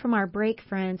return from our break,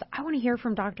 friends, I want to hear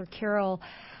from Dr. Carol.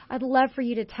 I'd love for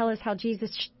you to tell us how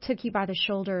Jesus took you by the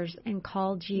shoulders and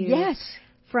called you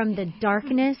from the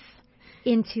darkness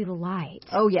into the light.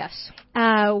 Oh, yes.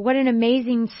 What an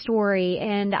amazing story.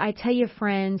 And I tell you,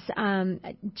 friends,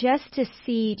 just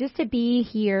to be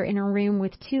here in a room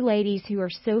with two ladies who are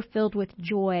so filled with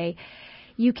joy,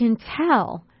 you can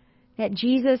tell that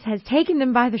Jesus has taken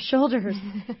them by the shoulders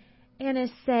and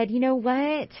has said, you know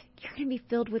what? You're going to be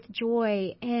filled with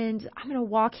joy, and I'm going to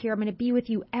walk here. I'm going to be with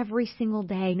you every single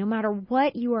day. No matter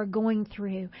what you are going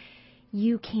through,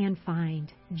 you can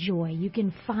find joy. You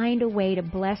can find a way to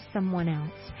bless someone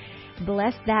else.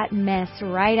 Bless that mess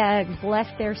right up. Bless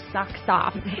their socks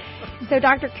off. So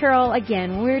Dr. Carol,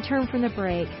 again, when we return from the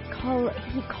break,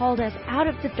 He called us out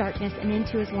of the darkness and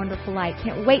into His wonderful light.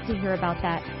 Can't wait to hear about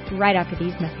that right after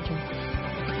these messages.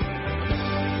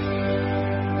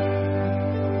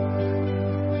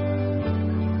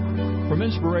 From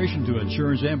inspiration to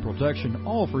insurance and protection,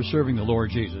 all for serving the Lord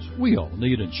Jesus. We all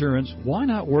need insurance. Why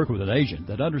not work with an agent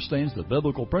that understands the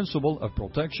biblical principle of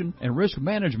protection and risk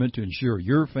management to ensure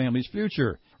your family's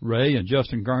future? Ray and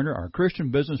Justin Garner are Christian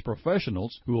business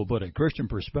professionals who will put a Christian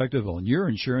perspective on your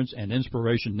insurance and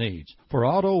inspiration needs. For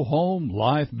auto, home,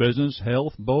 life, business,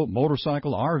 health, boat,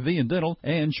 motorcycle, RV, and dental,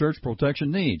 and church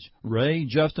protection needs, Ray,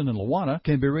 Justin, and Luana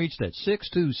can be reached at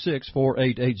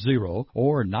 626-4880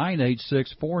 or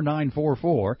 986-4944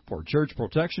 for church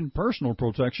protection, personal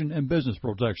protection, and business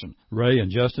protection. Ray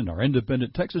and Justin are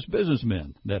independent Texas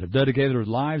businessmen that have dedicated their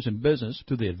lives and business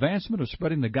to the advancement of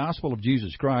spreading the gospel of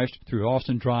Jesus Christ through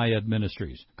Austin Triad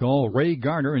Ministries. Call Ray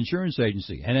Garner Insurance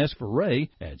Agency and ask for Ray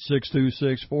at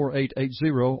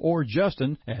 626-4880 or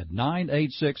Justin at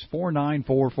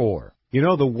 986-4944. You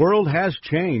know, the world has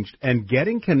changed, and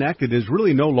getting connected is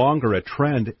really no longer a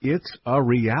trend. It's a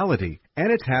reality.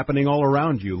 and it's happening all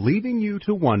around you, leaving you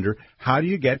to wonder, how do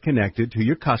you get connected to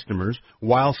your customers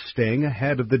while staying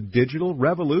ahead of the digital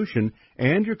revolution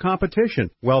and your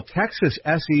competition? Well, Texas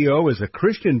SEO is a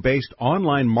Christian-based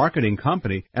online marketing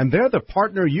company, and they're the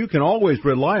partner you can always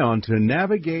rely on to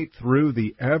navigate through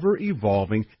the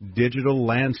ever-evolving digital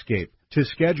landscape. To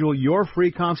schedule your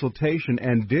free consultation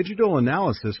and digital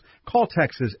analysis, call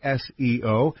Texas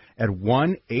SEO at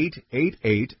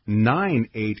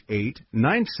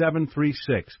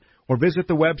 1-888-988-9736 or visit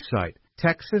the website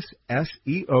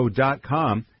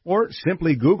texasseo.com, or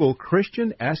simply Google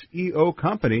Christian SEO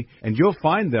Company, and you'll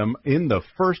find them in the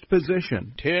first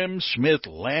position. Tim Smith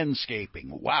Landscaping.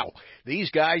 Wow,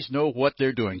 these guys know what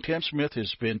they're doing. Tim Smith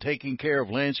has been taking care of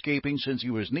landscaping since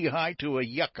he was knee-high to a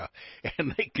yucca,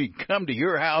 and they can come to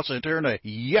your house and turn a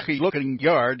yucky-looking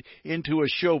yard into a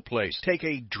showplace. Take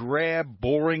a drab,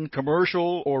 boring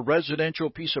commercial or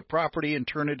residential piece of property and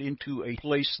turn it into a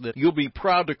place that you'll be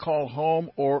proud to call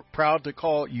home or proud to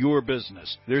call your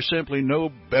business. There's simply no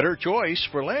better choice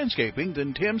for landscaping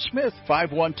than Tim Smith.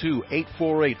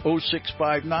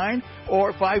 512-848-0659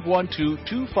 or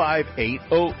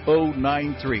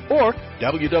 512-258-0093 or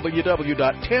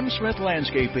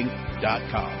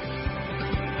www.timsmithlandscaping.com.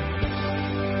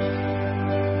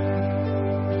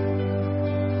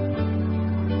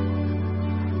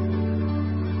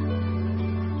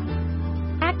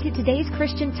 To today's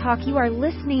Christian Talk, you are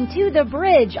listening to The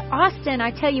Bridge. Austin, I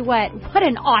tell you what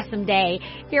an awesome day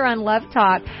here on Love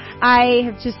Talk. I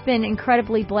have just been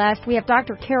incredibly blessed. We have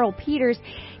Dr. Carol Peters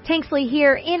Tanksley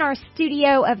here in our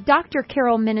studio of Dr.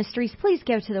 Carol Ministries. Please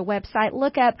go to the website,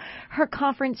 look up her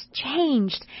conference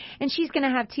Changed, and she's going to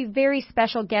have two very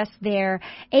special guests there,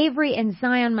 Avery and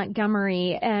Zion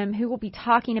Montgomery, who will be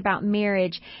talking about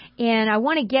marriage. And I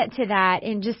want to get to that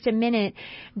in just a minute,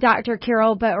 Dr.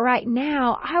 Carol, but right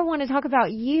now I want to talk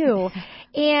about you.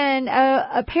 And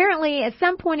apparently at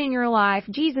some point in your life,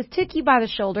 Jesus took you by the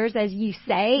shoulders, as you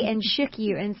say, and shook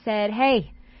you and said,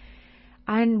 hey,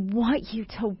 I want you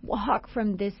to walk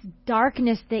from this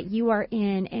darkness that you are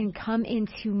in and come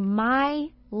into my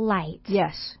light.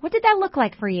 Yes. What did that look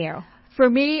like for you? For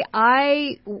me,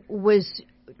 I was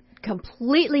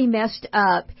completely messed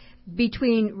up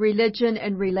between religion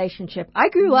and relationship. I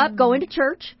grew up going to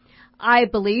church. I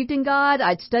believed in God.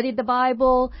 I'd studied the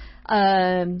Bible.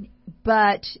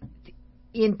 But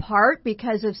in part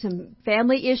because of some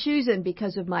family issues and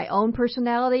because of my own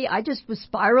personality, I just was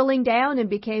spiraling down and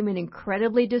became an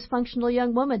incredibly dysfunctional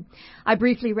young woman. I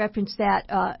briefly referenced that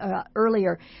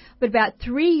earlier. But about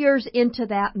 3 years into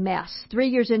that mess, 3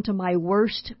 years into my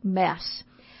worst mess,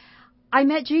 I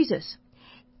met Jesus.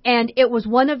 And it was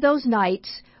one of those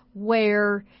nights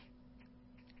where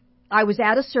I was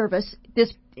at a service.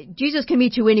 Jesus can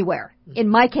meet you anywhere. In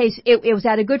my case, it was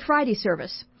at a Good Friday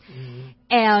service.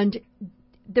 And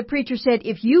the preacher said,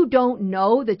 if you don't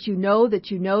know that you know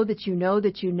that you know that you know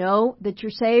that you know that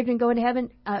you're saved and going to heaven,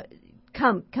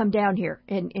 come down here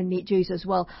and meet Jesus.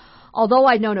 Well, although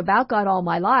I'd known about God all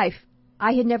my life,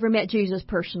 I had never met Jesus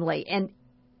personally, and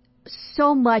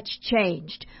so much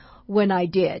changed when I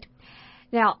did.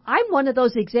 Now, I'm one of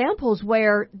those examples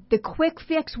where the quick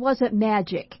fix wasn't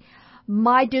magic.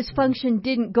 My dysfunction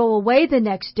didn't go away the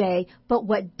next day, but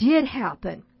what did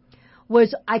happen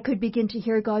was I could begin to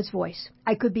hear God's voice.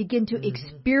 I could begin to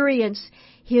experience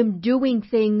Him doing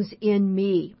things in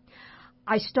me.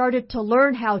 I started to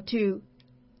learn how to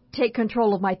take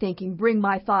control of my thinking, bring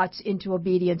my thoughts into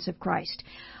obedience of Christ.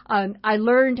 I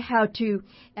learned how to,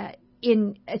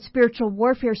 in a spiritual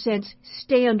warfare sense,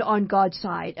 stand on God's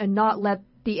side and not let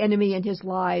the enemy and his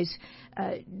lies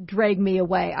drag me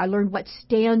away. I learned what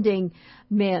standing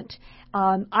meant.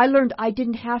 I learned I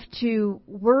didn't have to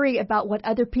worry about what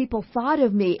other people thought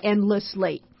of me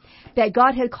endlessly, that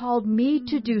God had called me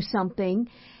to do something,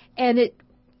 and it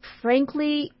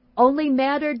frankly only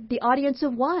mattered the audience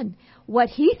of one. What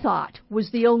He thought was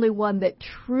the only one that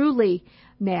truly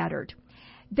mattered.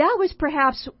 That was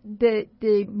perhaps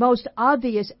the most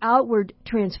obvious outward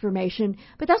transformation,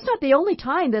 but that's not the only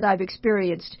time that I've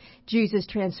experienced Jesus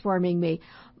transforming me.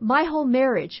 My whole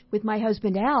marriage with my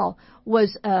husband Al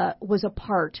was a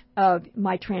part of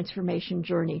my transformation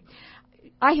journey.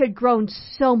 I had grown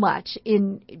so much,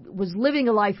 was living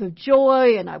a life of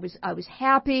joy, and I was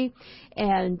happy,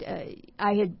 and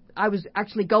I was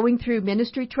actually going through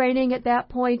ministry training at that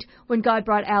point when God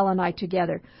brought Al and I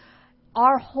together.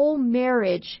 Our whole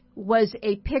marriage was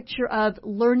a picture of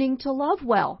learning to love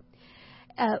well.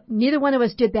 Neither one of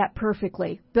us did that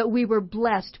perfectly, but we were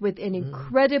blessed with an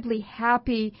incredibly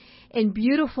happy and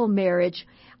beautiful marriage.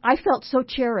 I felt so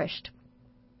cherished.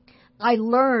 I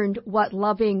learned what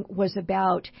loving was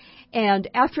about. And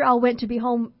after I went to be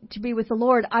home to be with the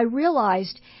Lord, I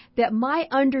realized that my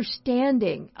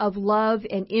understanding of love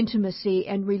and intimacy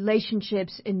and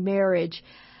relationships in marriage,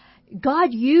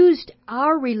 God used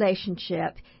our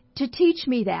relationship to teach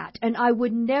me that. And I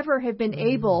would never have been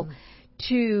able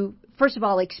to, first of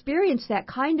all, experience that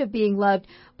kind of being loved,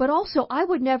 but also I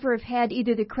would never have had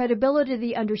either the credibility or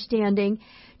the understanding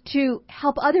to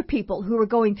help other people who are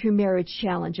going through marriage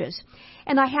challenges.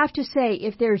 And I have to say,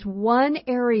 if there's one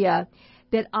area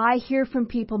that I hear from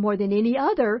people more than any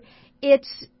other, it's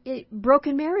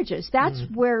broken marriages. That's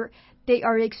where they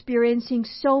are experiencing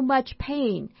so much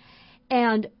pain.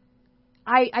 And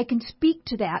I can speak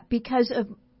to that because of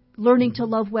learning to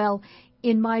love well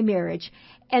in my marriage.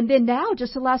 And then now,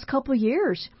 just the last couple of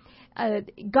years,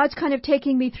 God's kind of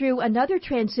taking me through another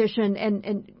transition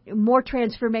and more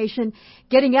transformation,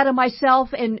 getting out of myself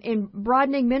and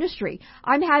broadening ministry.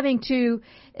 I'm having to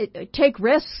take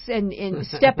risks and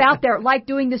step out there, like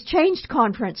doing this Changed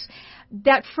conference.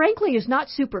 That, frankly, is not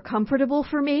super comfortable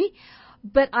for me,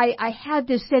 but I have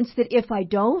this sense that if I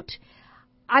don't,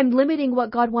 I'm limiting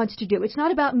what God wants to do. It's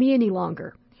not about me any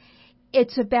longer.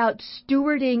 It's about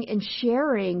stewarding and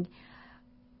sharing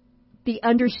the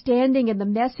understanding and the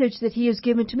message that He has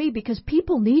given to me, because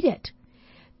people need it.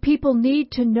 People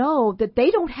need to know that they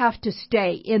don't have to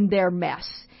stay in their mess,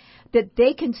 that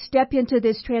they can step into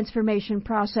this transformation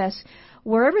process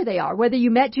wherever they are, whether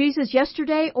you met Jesus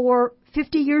yesterday or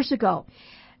 50 years ago.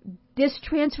 This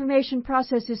transformation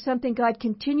process is something God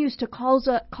continues to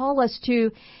call us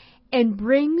to, and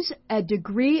brings a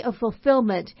degree of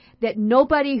fulfillment that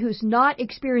nobody who's not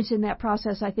experiencing that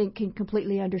process, I think, can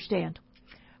completely understand.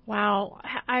 Wow.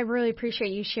 I really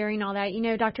appreciate you sharing all that. You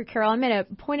know, Dr. Carol, I'm at a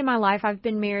point in my life, I've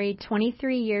been married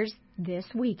 23 years this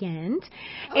weekend.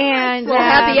 And well,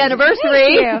 happy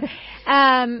anniversary.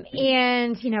 Thank you.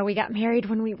 And, you know, we got married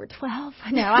when we were 12.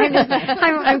 No,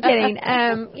 I'm kidding.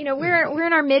 You know, we're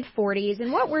in our mid-40s,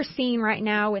 and what we're seeing right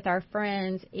now with our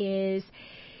friends is,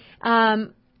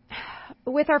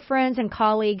 with our friends and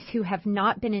colleagues who have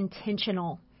not been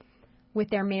intentional with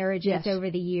their marriages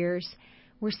over the years,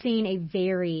 we're seeing a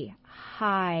very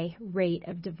high rate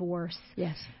of divorce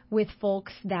with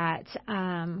folks that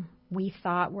we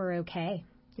thought were okay.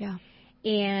 Yeah.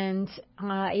 And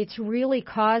it's really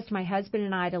caused my husband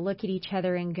and I to look at each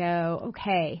other and go,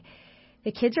 okay,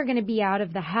 the kids are going to be out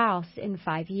of the house in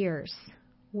 5 years.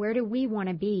 Where do we want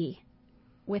to be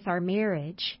with our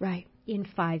marriage in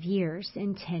 5 years,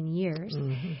 in 10 years?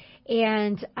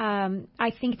 And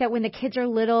I think that when the kids are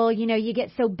little, you know, you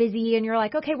get so busy and you're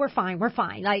like, okay, we're fine.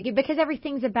 Like, because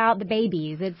everything's about the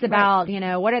babies. It's about, you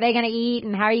know, what are they going to eat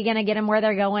and how are you going to get them where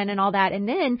they're going and all that. And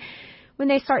then when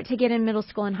they start to get in middle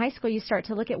school and high school, you start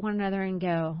to look at one another and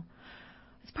go,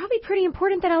 it's probably pretty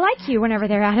important that I like you whenever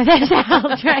they're out of this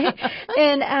house, right?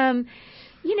 And,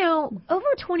 you know, over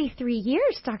 23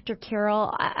 years, Dr.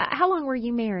 Carol, how long were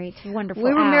you married? Wonderful.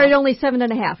 We were married only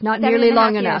 7.5, not nearly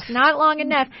long enough. Not long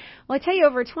enough. Well, I tell you,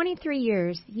 over 23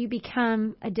 years, you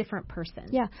become a different person.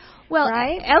 Yeah. Well,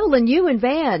 Evelyn, you and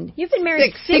Van, you've been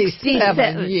married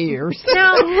 67 years.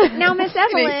 Now, Miss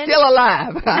Evelyn. And he's still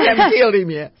alive. I haven't killed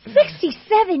him yet.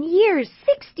 67 years.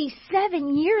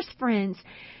 67 years, friends.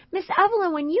 Miss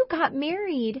Evelyn, when you got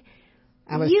married,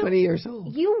 I was 20 years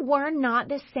old. You were not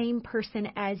the same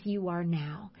person as you are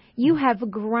now. You have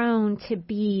grown to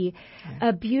be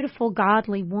a beautiful,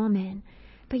 godly woman.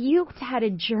 But you had a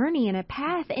journey and a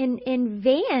path, and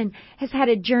Van has had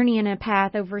a journey and a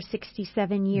path over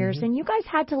 67 years. And you guys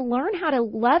had to learn how to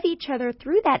love each other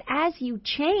through that as you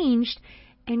changed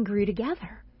and grew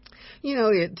together. You know,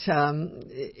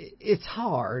 it's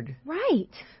hard. Right.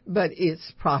 But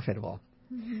it's profitable.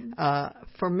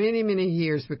 For many, many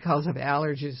years, because of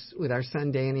allergies with our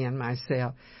son Danny and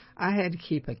myself, I had to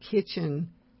keep a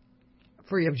kitchen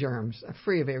free of germs,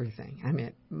 free of everything. I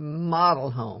mean,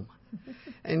 model home.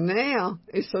 And now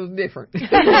it's so different.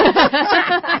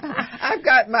 I've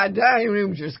got my dining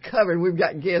room just covered. We've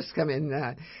got guests coming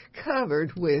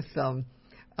covered with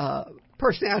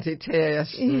personality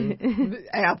tests, and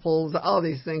apples, all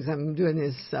these things. I'm doing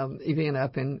this event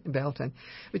up in Belton.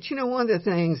 But, you know, one of the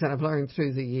things that I've learned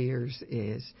through the years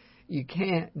is you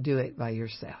can't do it by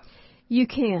yourself. You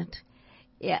can't.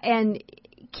 Yeah, and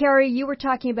Carrie, you were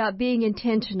talking about being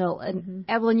intentional, and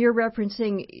Evelyn, you're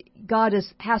referencing God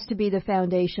has to be the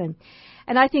foundation.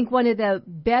 And I think one of the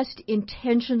best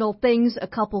intentional things a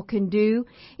couple can do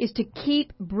is to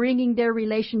keep bringing their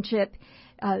relationship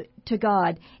to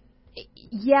God.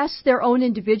 Yes, their own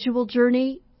individual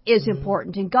journey is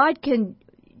important, and God can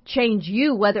change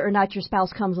you whether or not your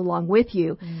spouse comes along with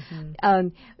you.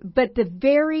 But the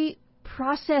very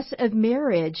process of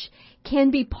marriage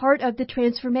can be part of the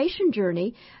transformation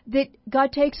journey that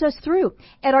God takes us through.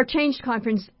 At our Changed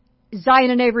Conference,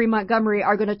 Zion and Avery Montgomery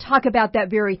are going to talk about that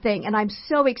very thing. And I'm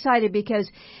so excited because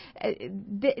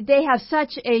they have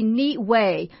such a neat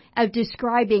way of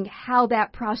describing how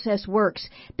that process works.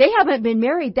 They haven't been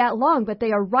married that long, but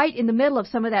they are right in the middle of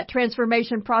some of that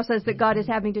transformation process that God is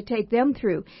having to take them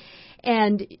through.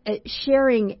 And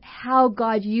sharing how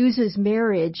God uses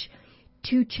marriage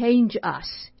to change us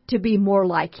to be more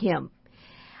like Him.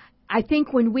 I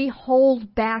think when we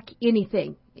hold back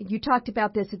anything, you talked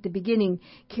about this at the beginning,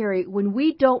 Carrie, when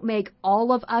we don't make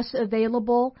all of us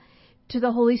available to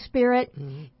the Holy Spirit,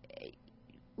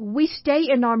 we stay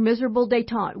in our miserable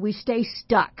détente. We stay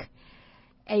stuck.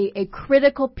 A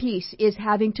critical piece is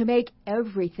having to make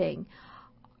everything,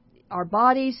 our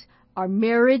bodies, our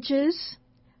marriages,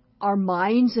 our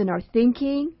minds and our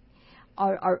thinking,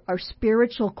 our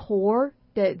spiritual core,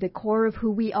 the core of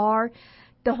who we are.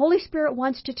 The Holy Spirit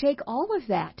wants to take all of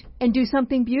that and do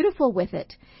something beautiful with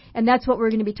it. And that's what we're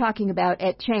going to be talking about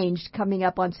at Changed coming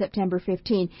up on September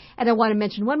 15. And I want to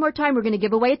mention one more time, we're going to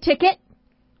give away a ticket.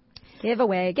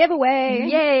 Giveaway.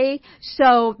 Yay.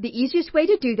 So the easiest way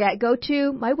to do that, go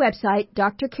to my website,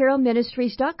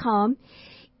 drcarolministries.com.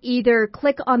 Either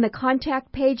click on the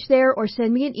contact page there or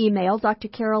send me an email,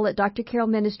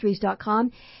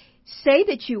 drcarol@drcarolministries.com. Say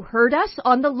that you heard us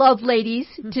on the Love Ladies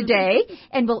today,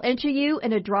 and we'll enter you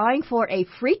in a drawing for a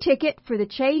free ticket for the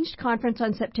Changed Conference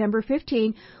on September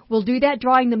 15. We'll do that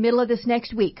drawing the middle of this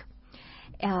next week,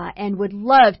 and would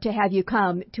love to have you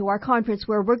come to our conference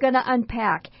where we're going to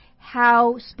unpack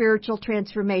how spiritual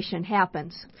transformation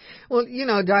happens. Well,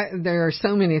 there are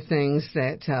so many things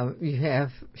that you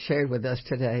have shared with us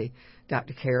today,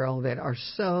 Dr. Carol, that are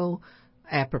so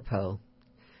apropos.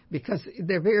 Because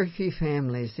there are very few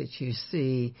families that you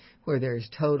see where there's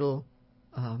total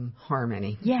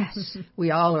harmony. Yes.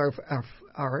 We all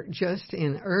are just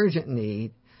in urgent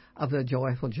need of the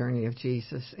joyful journey of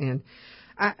Jesus. And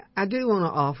I do want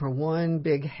to offer one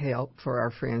big help for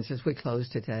our friends as we close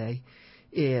today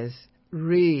is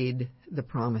read the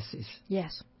promises.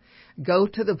 Yes. Go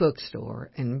to the bookstore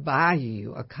and buy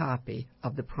you a copy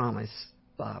of the Promise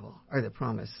Bible or the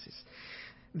Promises.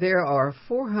 There are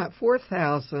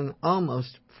 4,000,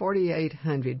 almost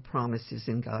 4,800 promises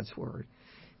in God's Word.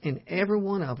 And every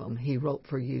one of them He wrote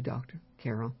for you, Dr.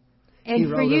 Carol. And He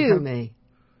for wrote you. them for me.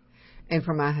 And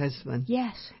for my husband.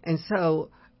 Yes. And so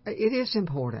it is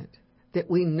important that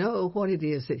we know what it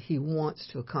is that He wants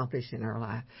to accomplish in our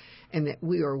life. And that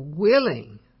we are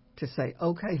willing to say,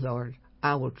 okay, Lord,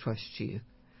 I will trust you.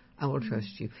 I will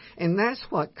trust you. And that's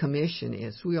what commission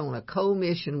is. We're on a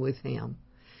co-mission with Him.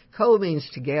 Co means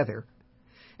together.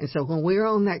 And so when we're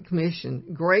on that commission,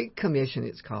 Great Commission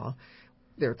it's called,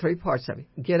 there are three parts of it.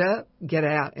 Get up, get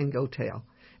out, and go tell.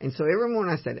 And so every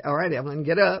morning I said, all right, Evelyn,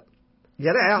 get up,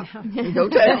 get out, and go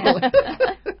tell.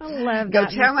 I love go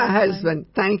that. tell my husband,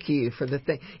 thank you for the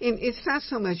thing. And it's not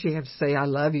so much you have to say, I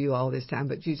love you all this time,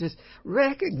 but you just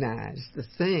recognize the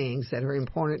things that are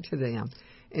important to them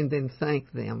and then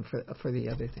thank them for the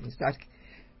other things.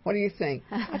 What do you think?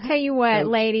 I'll tell you what,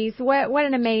 ladies, what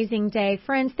an amazing day.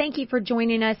 Friends, thank you for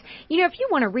joining us. If you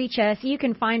want to reach us, you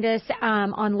can find us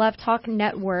on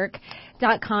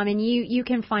lovetalknetwork.com, and you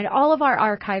can find all of our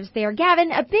archives there.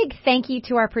 Gavin, a big thank you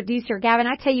to our producer, Gavin.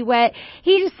 I tell you what,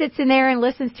 he just sits in there and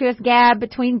listens to us gab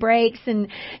between breaks and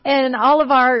all of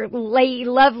our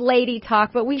love lady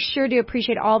talk, but we sure do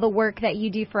appreciate all the work that you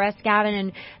do for us, Gavin,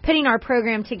 and putting our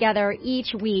program together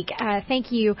each week.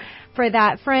 Thank you for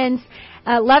that, friends.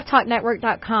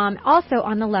 LoveTalkNetwork.com, also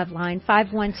on the Love Line,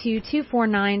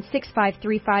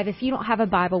 512-249-6535. If you don't have a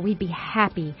Bible, we'd be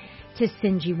happy to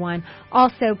send you one.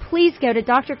 Also, please go to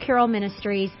Dr. Carol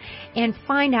Ministries and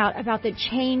find out about the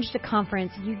Change the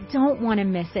Conference. You don't want to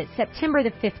miss it. September the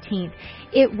 15th.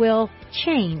 It will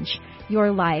change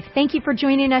your life. Thank you for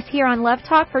joining us here on Love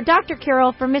Talk. For Dr.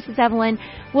 Carol, for Mrs. Evelyn,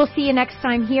 we'll see you next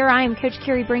time here. I am Coach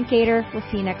Carrie Brinkgater. We'll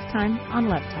see you next time on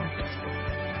Love Talk.